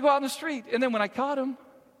 And they go out in the street. And then when I caught them,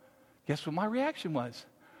 guess what my reaction was?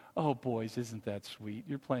 Oh, boys, isn't that sweet?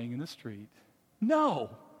 You're playing in the street. No.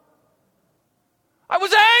 I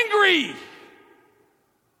was angry.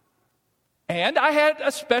 And I had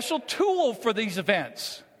a special tool for these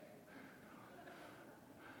events.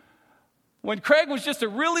 When Craig was just a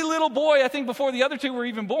really little boy, I think before the other two were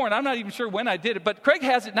even born, I'm not even sure when I did it, but Craig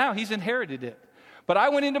has it now. He's inherited it. But I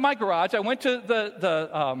went into my garage. I went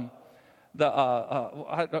to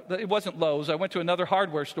it wasn't Lowe's. I went to another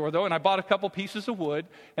hardware store, though, and I bought a couple pieces of wood.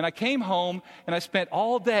 And I came home, and I spent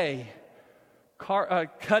all day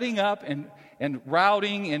cutting up and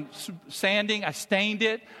routing and sanding. I stained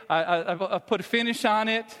it. I put a finish on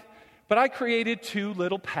it. But I created two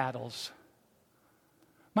little paddles.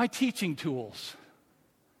 My teaching tools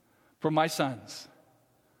for my sons.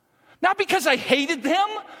 Not because I hated them,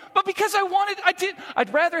 but because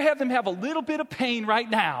I'd rather have them have a little bit of pain right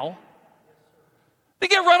now than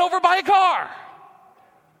get run over by a car.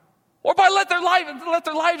 Or let their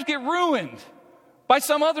lives get ruined by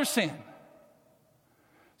some other sin.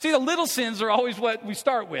 See, the little sins are always what we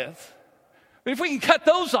start with. But if we can cut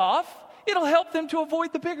those off, it'll help them to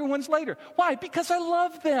avoid the bigger ones later. Why? Because I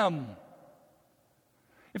love them.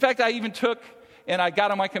 In fact, I even took and I got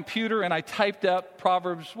on my computer and I typed up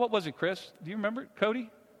Proverbs, what was it, Chris? Do you remember it, Cody?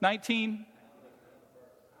 19?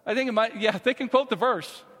 I think it might, yeah, they can quote the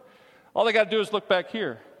verse. All they got to do is look back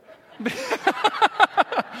here.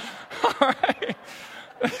 All right.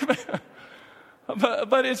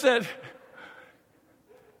 But it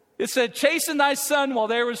said, chasten thy son while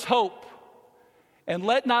there is hope, and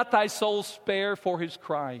let not thy soul spare for his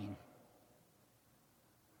crying.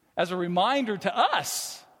 As a reminder to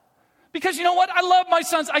us. Because you know what? I love my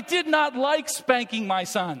sons. I did not like spanking my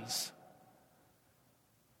sons.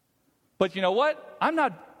 But you know what?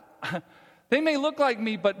 They may look like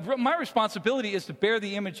me, but my responsibility is to bear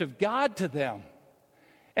the image of God to them.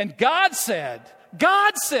 And God said,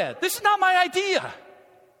 this is not my idea.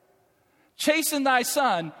 Chasten thy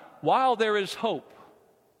son while there is hope,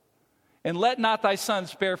 and let not thy son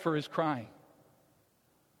spare for his crying.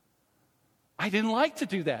 I didn't like to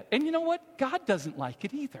do that. And you know what? God doesn't like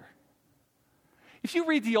it either. If you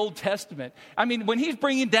read the Old Testament, I mean, when he's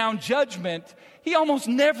bringing down judgment, he almost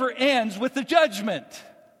never ends with the judgment.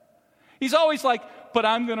 He's always like, but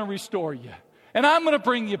I'm going to restore you, and I'm going to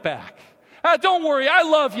bring you back. Don't worry, I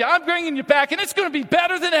love you. I'm bringing you back, and it's going to be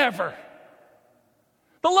better than ever.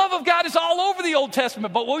 The love of God is all over the Old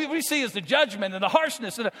Testament, but what we see is the judgment and the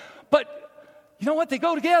harshness. But you know what? They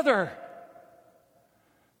go together.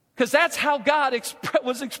 Because that's how God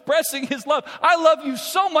was expressing his love. I love you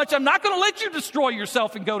so much, I'm not going to let you destroy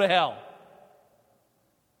yourself and go to hell.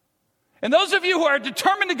 And those of you who are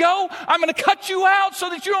determined to go, I'm going to cut you out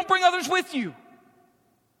so that you don't bring others with you.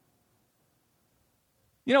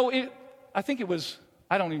 You know, I think it was,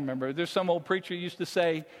 I don't even remember. There's some old preacher who used to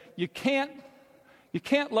say, you can't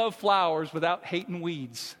love flowers without hating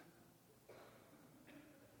weeds.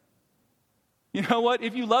 You know what?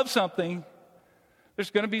 If you love something,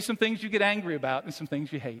 there's going to be some things you get angry about and some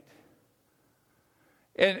things you hate.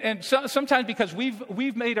 And sometimes because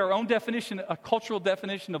we've made our own definition, a cultural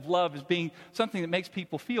definition of love as being something that makes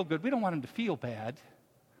people feel good, we don't want them to feel bad.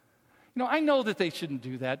 You know, I know that they shouldn't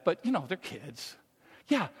do that, but, you know, they're kids.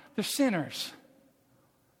 Yeah, they're sinners.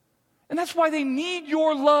 And that's why they need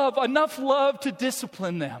your love, enough love to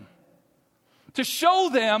discipline them. To show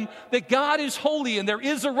them that God is holy and there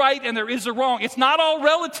is a right and there is a wrong. It's not all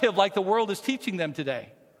relative like the world is teaching them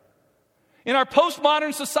today. In our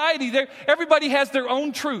postmodern society, everybody has their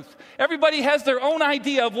own truth. Everybody has their own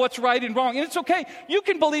idea of what's right and wrong. And it's okay. You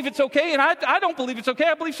can believe it's okay, and I don't believe it's okay.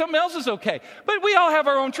 I believe something else is okay. But we all have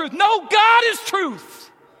our own truth. No, God is truth.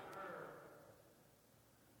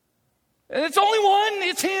 And it's only one.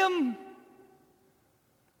 It's Him.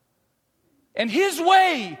 And His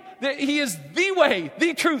way, He is the way,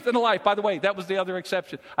 the truth, and the life. By the way, that was the other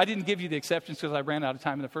exception. I didn't give you the exceptions because I ran out of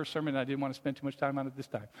time in the first sermon, and I didn't want to spend too much time on it this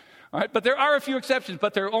time. All right, but there are a few exceptions,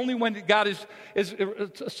 but they're only when God is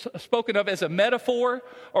spoken of as a metaphor,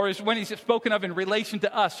 or is when He's spoken of in relation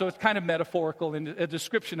to us. So it's kind of metaphorical in a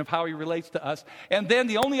description of how He relates to us. And then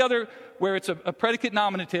the only other where it's a predicate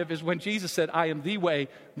nominative is when Jesus said, I am the way,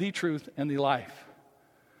 the truth, and the life.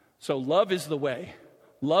 So love is the way.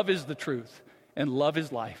 Love is the truth, and love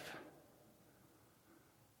is life.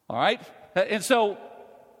 All right? And so,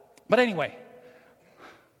 but anyway,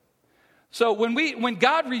 so when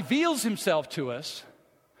God reveals Himself to us,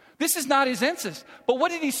 this is not His emphasis. But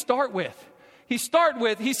what did He start with? He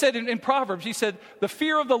said in Proverbs, He said, the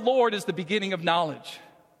fear of the Lord is the beginning of knowledge.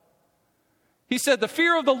 He said, the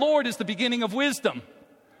fear of the Lord is the beginning of wisdom.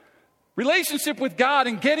 Relationship with God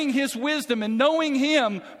and getting His wisdom and knowing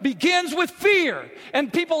Him begins with fear.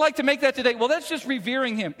 And people like to make that today. Well, that's just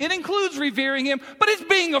revering Him. It includes revering Him, but it's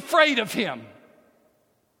being afraid of Him.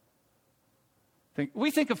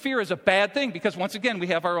 We think of fear as a bad thing because, once again, we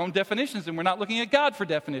have our own definitions and we're not looking at God for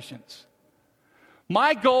definitions.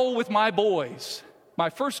 My goal with my boys, my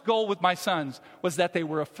first goal with my sons, was that they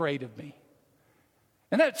were afraid of me.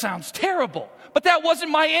 And that sounds terrible, but that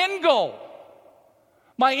wasn't my end goal.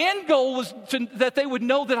 My end goal was that they would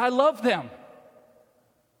know that I love them.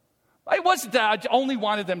 It wasn't that I only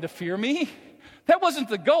wanted them to fear me. That wasn't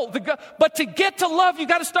the goal. But to get to love, you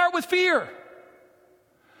got to start with fear.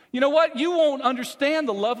 You know what? You won't understand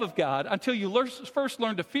the love of God until you first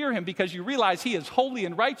learn to fear Him, because you realize He is holy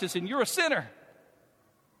and righteous and you're a sinner.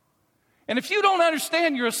 And if you don't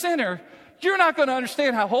understand you're a sinner, you're not going to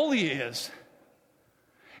understand how holy He is.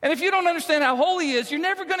 And if you don't understand how holy He is, you're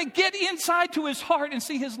never going to get inside to His heart and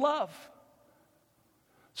see His love.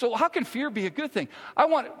 So how can fear be a good thing?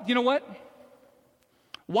 You know what?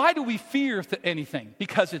 Why do we fear anything?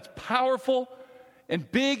 Because it's powerful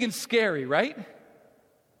and big and scary, right?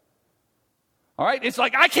 All right? It's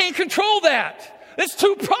like, I can't control that. It's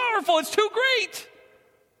too powerful. It's too great.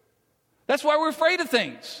 That's why we're afraid of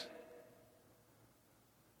things.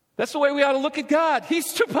 That's the way we ought to look at God.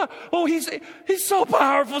 He's too He's so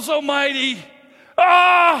powerful, so mighty.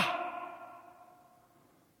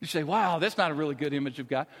 You say, wow, that's not a really good image of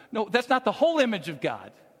God. No, that's not the whole image of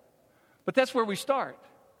God. But that's where we start.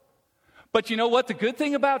 But you know what the good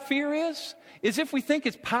thing about fear is? Is if we think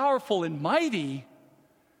it's powerful and mighty,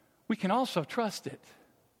 we can also trust it.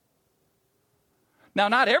 Now,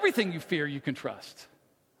 not everything you fear you can trust.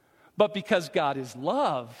 But because God is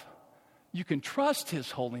love, you can trust His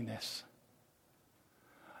holiness.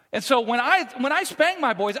 And so when I spanked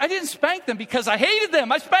my boys, I didn't spank them because I hated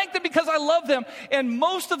them. I spanked them because I loved them. And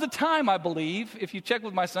most of the time, I believe, if you check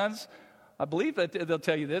with my sons, I believe that they'll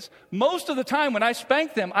tell you this. Most of the time when I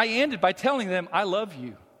spanked them, I ended by telling them, I love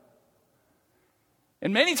you.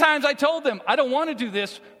 And many times I told them, I don't want to do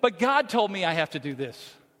this, but God told me I have to do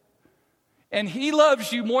this. And He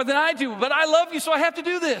loves you more than I do, but I love you, so I have to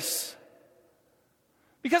do this.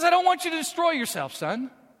 Because I don't want you to destroy yourself,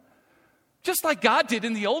 son. Just like God did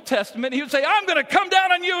in the Old Testament, He would say, I'm going to come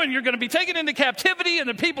down on you, and you're going to be taken into captivity, and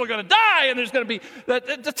the people are going to die, and there's going to be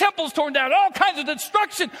the temple's torn down, all kinds of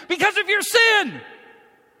destruction because of your sin.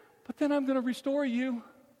 But then I'm going to restore you.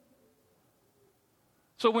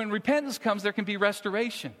 So when repentance comes, there can be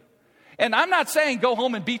restoration. And I'm not saying go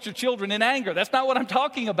home and beat your children in anger. That's not what I'm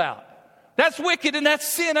talking about. That's wicked and that's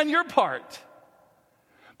sin on your part.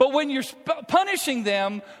 But when you're punishing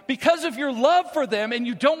them because of your love for them and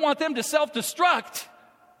you don't want them to self-destruct,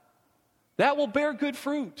 that will bear good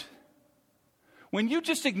fruit. When you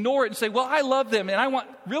just ignore it and say, well, I love them, and I want,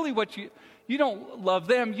 really what you don't love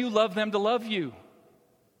them, you love them to love you.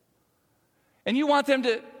 And you want them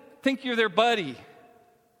to think you're their buddy.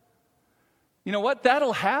 You know what?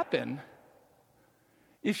 That'll happen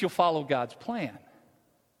if you'll follow God's plan.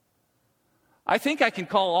 I think I can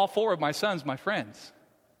call all 4 of my sons my friends.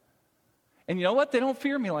 And you know what? They don't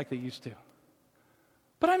fear me like they used to.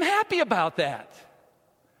 But I'm happy about that.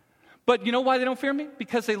 But you know why they don't fear me?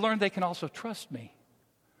 Because they learned they can also trust me.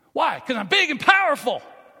 Why? Because I'm big and powerful,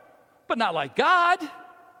 but not like God.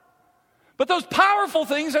 But those powerful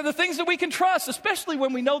things are the things that we can trust, especially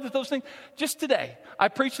when we know that those things. Just today, I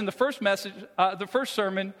preached in the first message, the first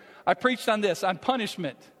sermon, I preached on this, on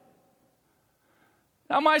punishment.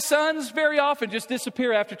 Now, my sons very often just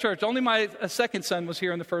disappear after church. Only my second son was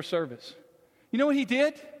here in the first service. You know what he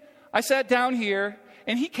did? I sat down here,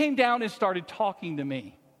 and he came down and started talking to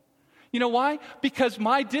me. You know why? Because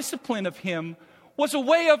my discipline of him was a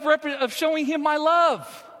way of showing him my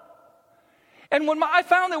love. And I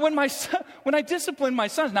found that when I disciplined my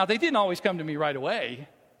sons, now they didn't always come to me right away.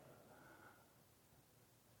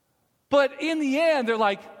 But in the end, they're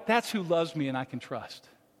like, that's who loves me and I can trust.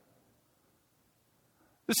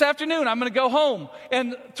 This afternoon, I'm going to go home,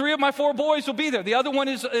 and 3 of my 4 boys will be there. The other one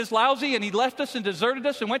is lousy, and he left us and deserted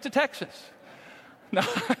us and went to Texas. No,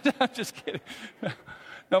 I'm just kidding.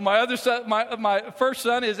 No, my other son, my first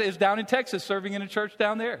son is down in Texas serving in a church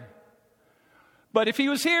down there. But if he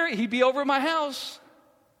was here, he'd be over at my house.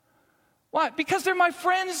 Why? Because they're my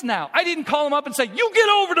friends now. I didn't call them up and say, you get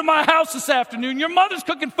over to my house this afternoon. Your mother's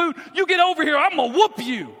cooking food. You get over here. I'm going to whoop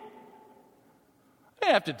you. They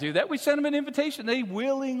didn't have to do that. We sent them an invitation. They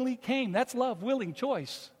willingly came. That's love, willing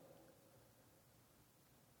choice.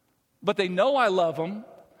 But they know I love them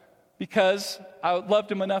because I loved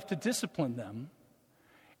them enough to discipline them.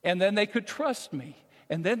 And then they could trust me.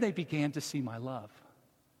 And then they began to see my love.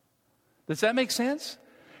 Does that make sense?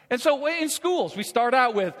 And so in schools, we start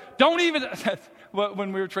out with, don't even,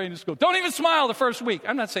 when we were trained in school, don't even smile the first week.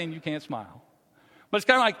 I'm not saying you can't smile. But it's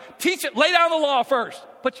kind of like, teach it, lay down the law first.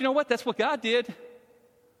 But you know what? That's what God did.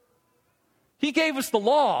 He gave us the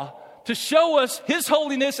law to show us His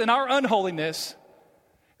holiness and our unholiness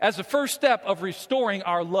as the first step of restoring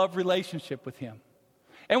our love relationship with Him.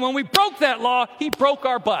 And when we broke that law, He broke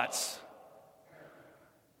our butts.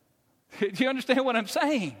 Do you understand what I'm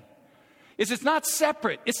saying? It's not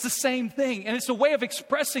separate. It's the same thing. And it's a way of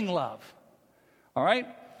expressing love. All right?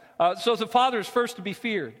 So the Father is first to be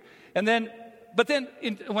feared. And then,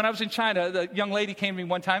 when I was in China, the young lady came to me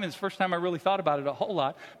one time, and it's the first time I really thought about it a whole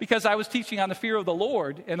lot, because I was teaching on the fear of the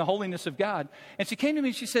Lord and the holiness of God. And she came to me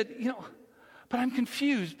and she said, but I'm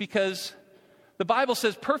confused because the Bible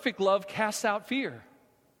says perfect love casts out fear.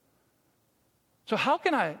 So how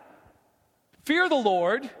can I fear the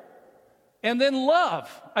Lord and then love?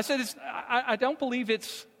 I said, I don't believe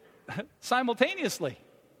it's simultaneously.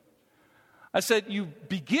 I said, you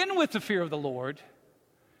begin with the fear of the Lord,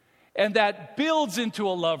 and that builds into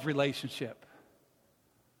a love relationship.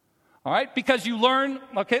 All right? Because you learn,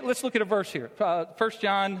 okay, let's look at a verse here. 1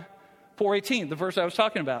 John 4:18, the verse I was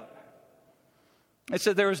talking about. It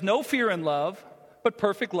said, there is no fear in love, but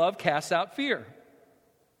perfect love casts out fear.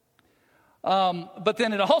 But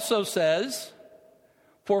then it also says,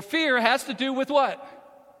 For fear has to do with what?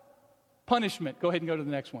 Punishment. Go ahead and go to the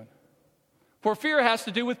next one. For fear has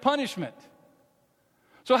to do with punishment.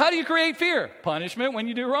 So how do you create fear? Punishment when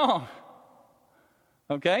you do wrong.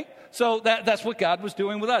 Okay? So that's what God was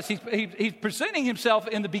doing with us. He's presenting himself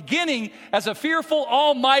in the beginning as a fearful,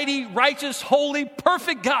 almighty, righteous, holy,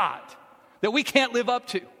 perfect God that we can't live up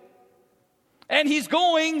to. And he's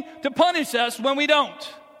going to punish us when we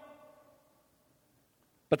don't.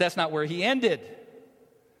 But that's not where he ended.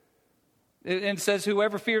 And it says,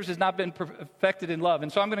 whoever fears has not been perfected in love.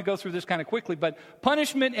 And so I'm going to go through this kind of quickly. But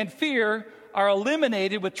punishment and fear are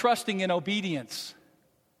eliminated with trusting and obedience.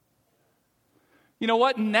 You know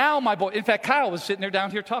what? Now my boy, in fact, Kyle was sitting there down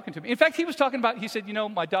here talking to me. In fact, he was talking about, he said,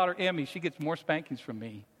 my daughter Emmy, she gets more spankings from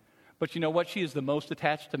me. But you know what? She is the most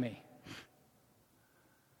attached to me.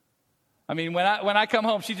 I mean, when I come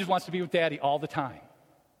home, she just wants to be with Daddy all the time.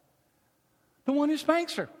 The one who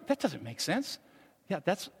spanks her. That doesn't make sense. Yeah,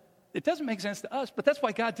 it doesn't make sense to us, but that's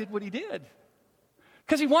why God did what he did.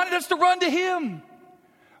 Because he wanted us to run to him.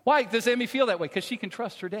 Why does Emmy feel that way? Because she can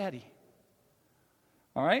trust her daddy.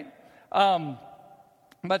 All right?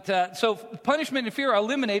 So punishment and fear are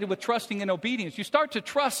eliminated with trusting and obedience. You start to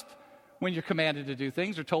trust when you're commanded to do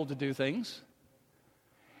things or told to do things.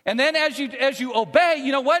 And then as you obey,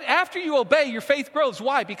 you know what? After you obey, your faith grows.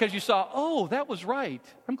 Why? Because you saw, that was right.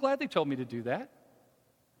 I'm glad they told me to do that.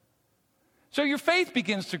 So your faith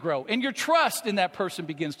begins to grow, and your trust in that person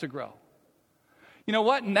begins to grow. You know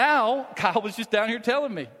what? Now, Kyle was just down here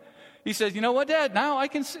telling me. He says, you know what, Dad? Now I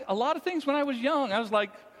can see a lot of things when I was young. I was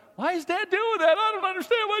like, why is Dad doing that? I don't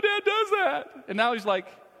understand why Dad does that. And now he's like,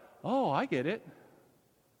 I get it.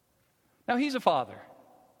 Now he's a father.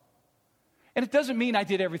 And it doesn't mean I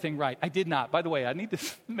did everything right. I did not. By the way, I need to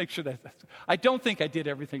make sure I don't think I did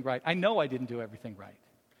everything right. I know I didn't do everything right.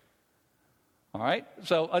 All right?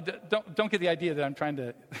 So don't get the idea that I'm trying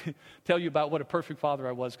to tell you about what a perfect father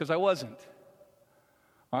I was, because I wasn't.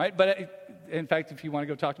 All right? But in fact, if you want to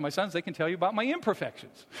go talk to my sons, they can tell you about my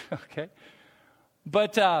imperfections. Okay?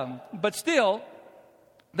 But still,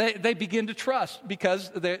 they begin to trust because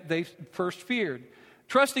they first feared.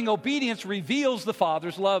 Trusting obedience reveals the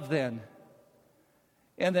Father's love then.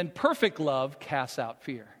 And then perfect love casts out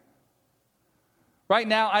fear. Right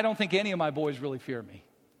now, I don't think any of my boys really fear me.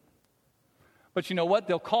 But you know what?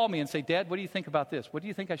 They'll call me and say, Dad, what do you think about this? What do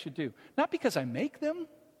you think I should do? Not because I make them.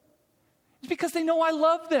 It's because they know I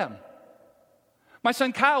love them. My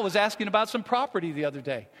son Kyle was asking about some property the other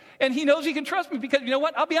day. And he knows he can trust me because, you know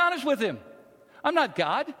what? I'll be honest with him. I'm not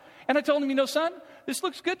God. And I told him, son, this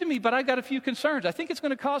looks good to me, but I got a few concerns. I think it's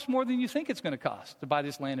going to cost more than you think it's going to cost to buy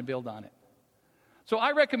this land and build on it. So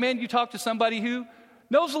I recommend you talk to somebody who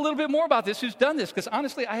knows a little bit more about this, who's done this, because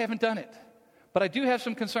honestly, I haven't done it. But I do have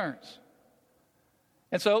some concerns.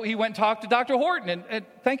 And so he went and talked to Dr. Horton, and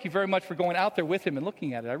thank you very much for going out there with him and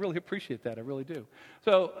looking at it. I really appreciate that. I really do.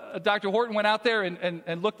 So Dr. Horton went out there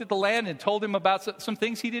and looked at the land and told him about some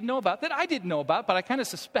things he didn't know about that I didn't know about, but I kind of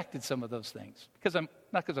suspected some of those things.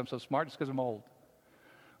 Not because I'm so smart, it's because I'm old.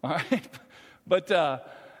 All right? But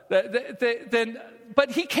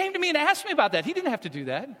he came to me and asked me about that. He didn't have to do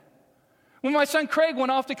that. When my son Craig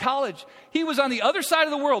went off to college, he was on the other side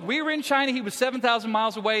of the world. We were in China. He was 7,000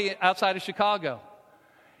 miles away outside of Chicago.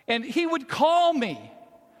 And he would call me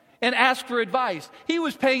and ask for advice. He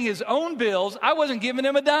was paying his own bills. I wasn't giving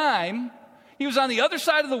him a dime. He was on the other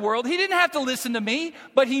side of the world. He didn't have to listen to me,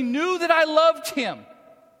 but he knew that I loved him.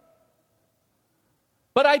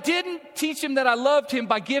 But I didn't teach him that I loved him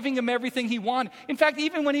by giving him everything he wanted. In fact,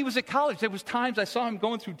 even when he was at college, there was times I saw him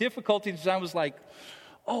going through difficulties, and I was like,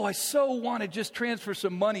 I so want to just transfer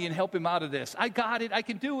some money and help him out of this. I got it. I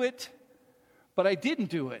can do it. But I didn't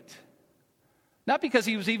do it. Not because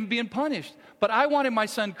he was even being punished, but I wanted my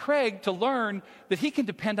son Craig to learn that he can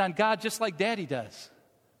depend on God just like Daddy does.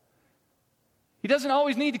 He doesn't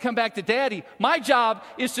always need to come back to Daddy. My job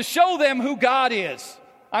is to show them who God is.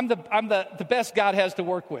 I'm the best God has to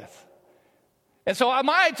work with. And so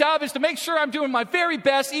my job is to make sure I'm doing my very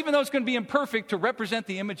best, even though it's going to be imperfect, to represent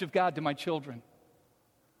the image of God to my children.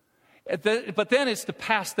 But then it's to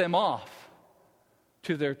pass them off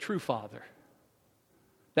to their true Father.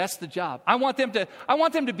 That's the job. I want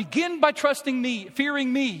them to begin by trusting me,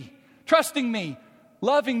 fearing me, trusting me,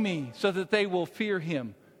 loving me, so that they will fear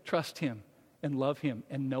him, trust him, and love him,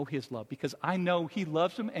 and know his love. Because I know he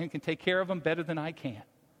loves them and can take care of them better than I can.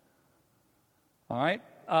 All right?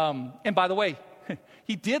 And by the way,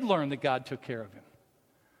 he did learn that God took care of him.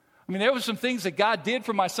 I mean, there were some things that God did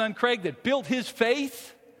for my son Craig that built his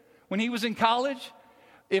faith when he was in college.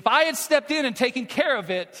 If I had stepped in and taken care of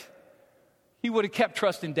it, he would have kept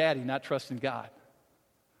trusting Daddy, not trusting God.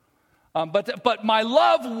 But my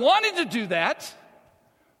love wanted to do that,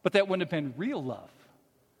 but that wouldn't have been real love.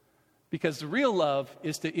 Because the real love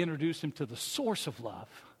is to introduce him to the source of love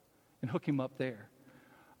and hook him up there.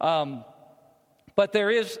 But there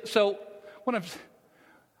is, so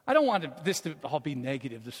I don't want this to all be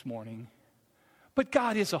negative this morning, but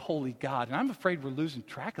God is a holy God, and I'm afraid we're losing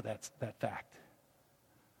track of that fact.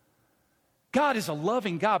 God is a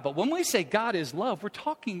loving God, but when we say God is love, we're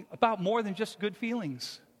talking about more than just good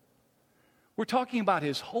feelings. We're talking about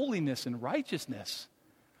his holiness and righteousness,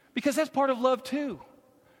 because that's part of love too,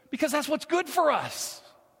 because that's what's good for us.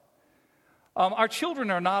 Our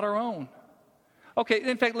children are not our own. Okay,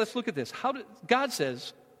 in fact, let's look at this. God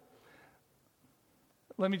says,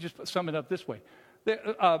 let me just sum it up this way.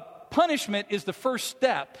 Punishment is the first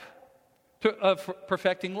step to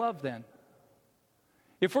perfecting love then.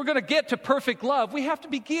 If we're going to get to perfect love, we have to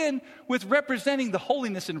begin with representing the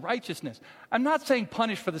holiness and righteousness. I'm not saying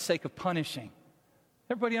punish for the sake of punishing.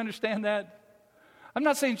 Everybody understand that? I'm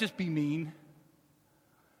not saying just be mean.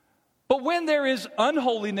 But when there is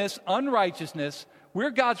unholiness, unrighteousness,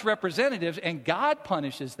 we're God's representatives, and God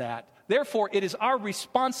punishes that. Therefore, it is our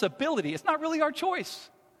responsibility. It's not really our choice.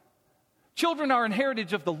 Children are an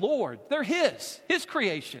heritage of the Lord. They're His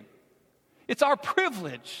creation. It's our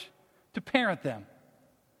privilege to parent them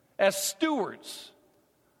as stewards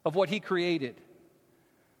of what He created.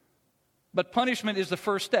 But punishment is the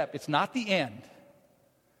first step. It's not the end,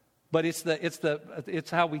 but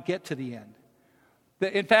it's how we get to the end.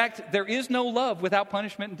 In fact, there is no love without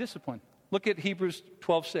punishment and discipline. Look at Hebrews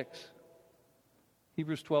 12:6.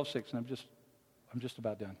 Hebrews 12:6, and I'm just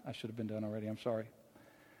about done. I should have been done already. I'm sorry.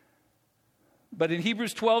 But in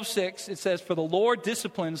Hebrews 12:6, it says, "For the Lord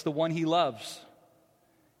disciplines the one He loves,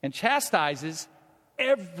 and chastises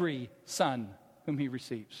every son whom He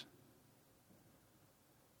receives."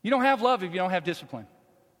 You don't have love if you don't have discipline.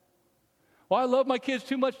 Well, I love my kids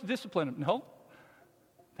too much to discipline them. No,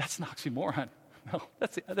 that's an oxymoron. No,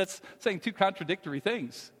 that's saying two contradictory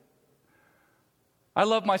things. I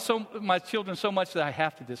love my children so much that I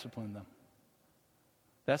have to discipline them.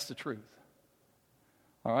 That's the truth.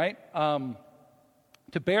 All right?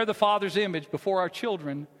 To bear the Father's image before our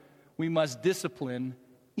children, we must discipline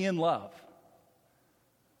in love.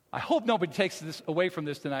 I hope nobody takes this away from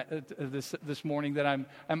this tonight, this morning, that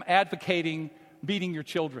I'm advocating beating your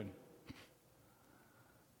children.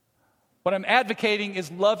 What I'm advocating is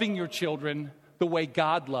loving your children the way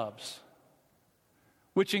God loves,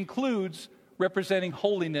 which includes representing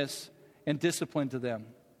holiness and discipline to them.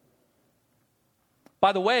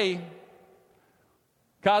 By the way,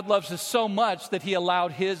 God loves us so much that He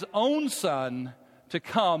allowed His own Son to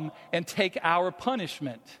come and take our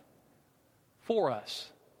punishment for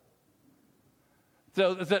us,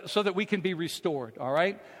 so that we can be restored, all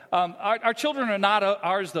right? Our children are not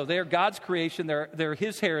ours, though. They are God's creation. They're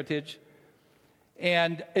His heritage,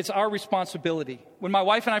 and it's our responsibility. When my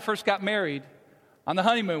wife and I first got married, on the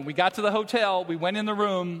honeymoon, we got to the hotel, we went in the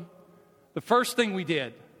room. The first thing we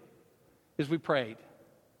did is we prayed.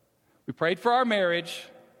 We prayed for our marriage,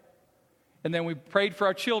 and then we prayed for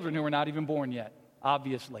our children who were not even born yet,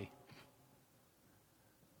 obviously.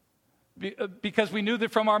 Because we knew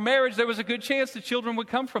that from our marriage there was a good chance the children would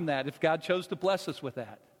come from that if God chose to bless us with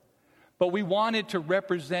that. But we wanted to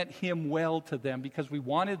represent Him well to them because we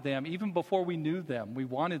wanted them, even before we knew them, we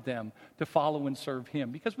wanted them to follow and serve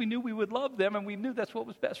Him because we knew we would love them and we knew that's what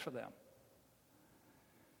was best for them.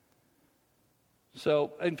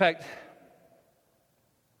 So, in fact,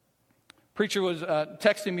 preacher was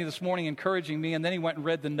texting me this morning, encouraging me, and then he went and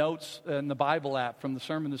read the notes in the Bible app from the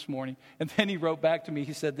sermon this morning, and then he wrote back to me.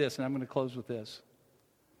 He said this, and I'm going to close with this.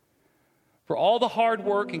 For all the hard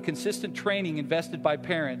work and consistent training invested by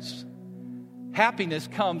parents, happiness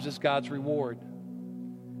comes as God's reward.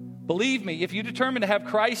 Believe me, if you determine to have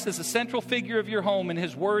Christ as the central figure of your home and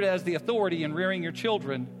His Word as the authority in rearing your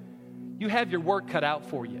children, you have your work cut out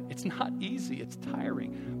for you. It's not easy. It's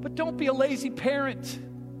tiring. But don't be a lazy parent.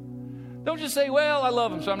 Don't just say, well, I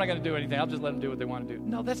love them, so I'm not going to do anything. I'll just let them do what they want to do.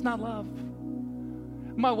 No, that's not love.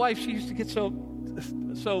 My wife, she used to get so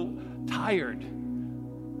tired.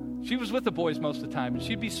 She was with the boys most of the time, and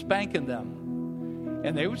she'd be spanking them.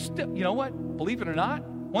 And they would still, you know what? Believe it or not,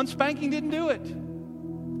 one spanking didn't do it.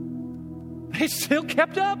 They still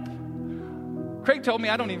kept up. Craig told me,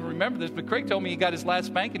 I don't even remember this, but Craig told me he got his last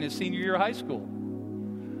spanking his senior year of high school.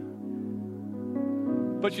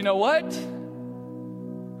 But you know what?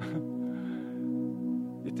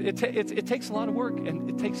 It takes a lot of work, and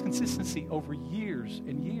it takes consistency over years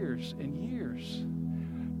and years and years.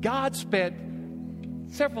 God spent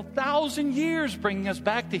several thousand years bringing us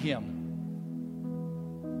back to Him.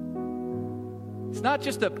 It's not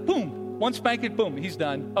just a boom. One spanking, boom, he's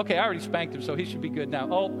done. Okay, I already spanked him, so he should be good now.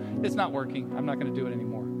 Oh, it's not working. I'm not going to do it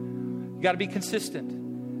anymore. You got to be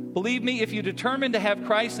consistent. Believe me, if you determine to have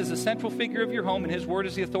Christ as a central figure of your home and His Word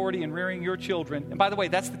is the authority in rearing your children, and by the way,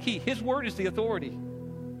 that's the key. His Word is the authority.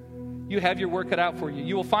 You have your work cut out for you.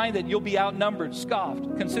 You will find that you'll be outnumbered,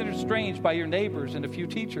 scoffed, considered strange by your neighbors and a few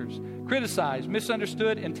teachers, criticized,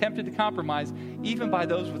 misunderstood, and tempted to compromise, even by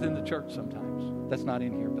those within the church sometimes. That's not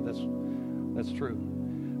in here, but that's true.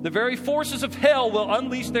 The very forces of hell will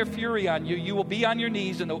unleash their fury on you. You will be on your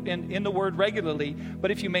knees in the Word regularly, but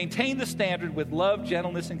if you maintain the standard with love,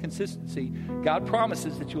 gentleness, and consistency, God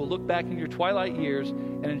promises that you will look back in your twilight years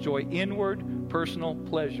and enjoy inward personal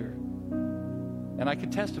pleasure. And I can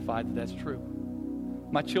testify that that's true.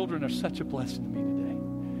 My children are such a blessing to me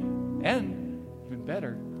today. And even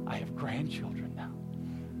better, I have grandchildren now.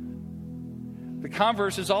 The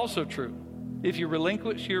converse is also true. If you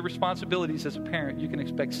relinquish your responsibilities as a parent, you can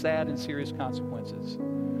expect sad and serious consequences.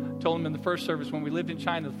 I told them in the first service, when we lived in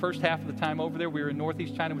China, the first half of the time over there, we were in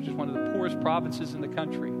northeast China, which is one of the poorest provinces in the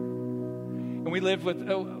country. And we lived with,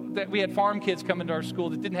 we had farm kids come into our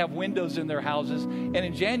school that didn't have windows in their houses. And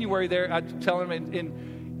in January there, I tell them,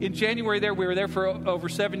 in January there, we were there for over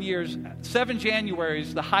 7 years. 7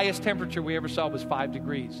 Januaries, the highest temperature we ever saw was 5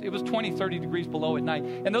 degrees. It was 20, 30 degrees below at night.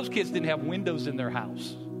 And those kids didn't have windows in their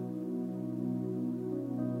house.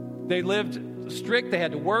 They lived strict. They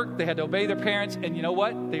had to work. They had to obey their parents. And you know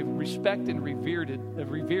what? They respected and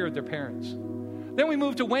revered their parents. Then we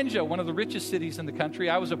moved to Wenzhou, one of the richest cities in the country.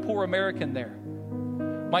 I was a poor American there.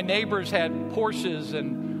 My neighbors had Porsches,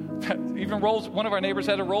 and even one of our neighbors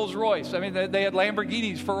had a Rolls Royce. I mean, they had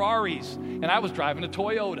Lamborghinis, Ferraris, and I was driving a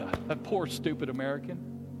Toyota. A poor, stupid American.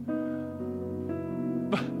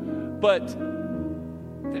 But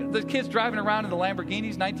the kids driving around in the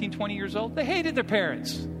Lamborghinis, 19, 20 years old, they hated their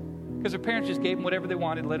parents. Because their parents just gave them whatever they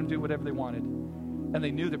wanted, let them do whatever they wanted. And they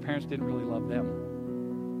knew their parents didn't really love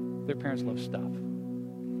them. Their parents loved stuff.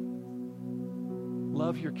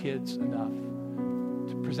 Love your kids enough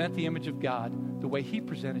to present the image of God the way He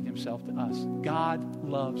presented Himself to us. God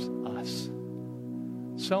loves us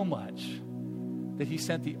so much that He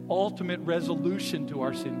sent the ultimate resolution to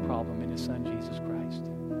our sin problem in His Son, Jesus Christ,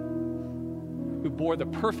 who bore the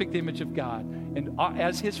perfect image of God. And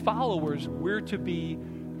as His followers, we're to be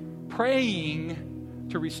praying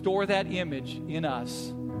to restore that image in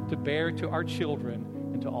us to bear to our children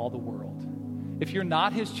and to all the world. If you're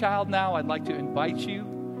not His child now, I'd like to invite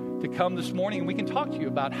you to come this morning and we can talk to you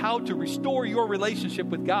about how to restore your relationship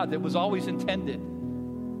with God that was always intended.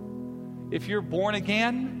 If you're born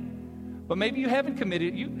again, but maybe you haven't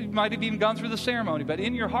committed, you might have even gone through the ceremony, but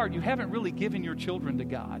in your heart you haven't really given your children to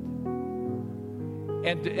God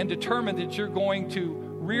and determined that you're going to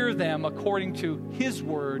rear them according to His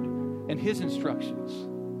Word and His instructions.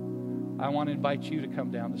 I want to invite you to come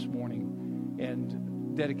down this morning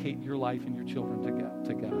and dedicate your life and your children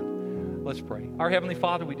to God. Let's pray. Our Heavenly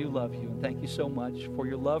Father, we do love You, and thank You so much for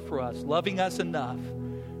Your love for us, loving us enough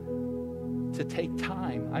to take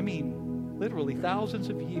time, I mean literally thousands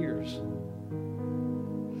of years,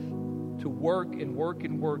 to work and work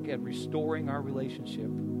and work at restoring our relationship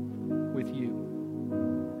with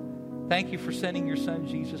You. Thank You for sending Your Son,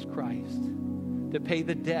 Jesus Christ, to pay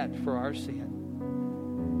the debt for our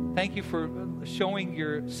sin. Thank You for showing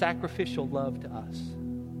Your sacrificial love to us.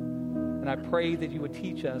 And I pray that You would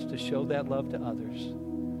teach us to show that love to others.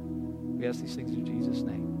 We ask these things in Jesus'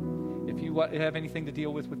 name. If you have anything to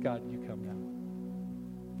deal with God, you come.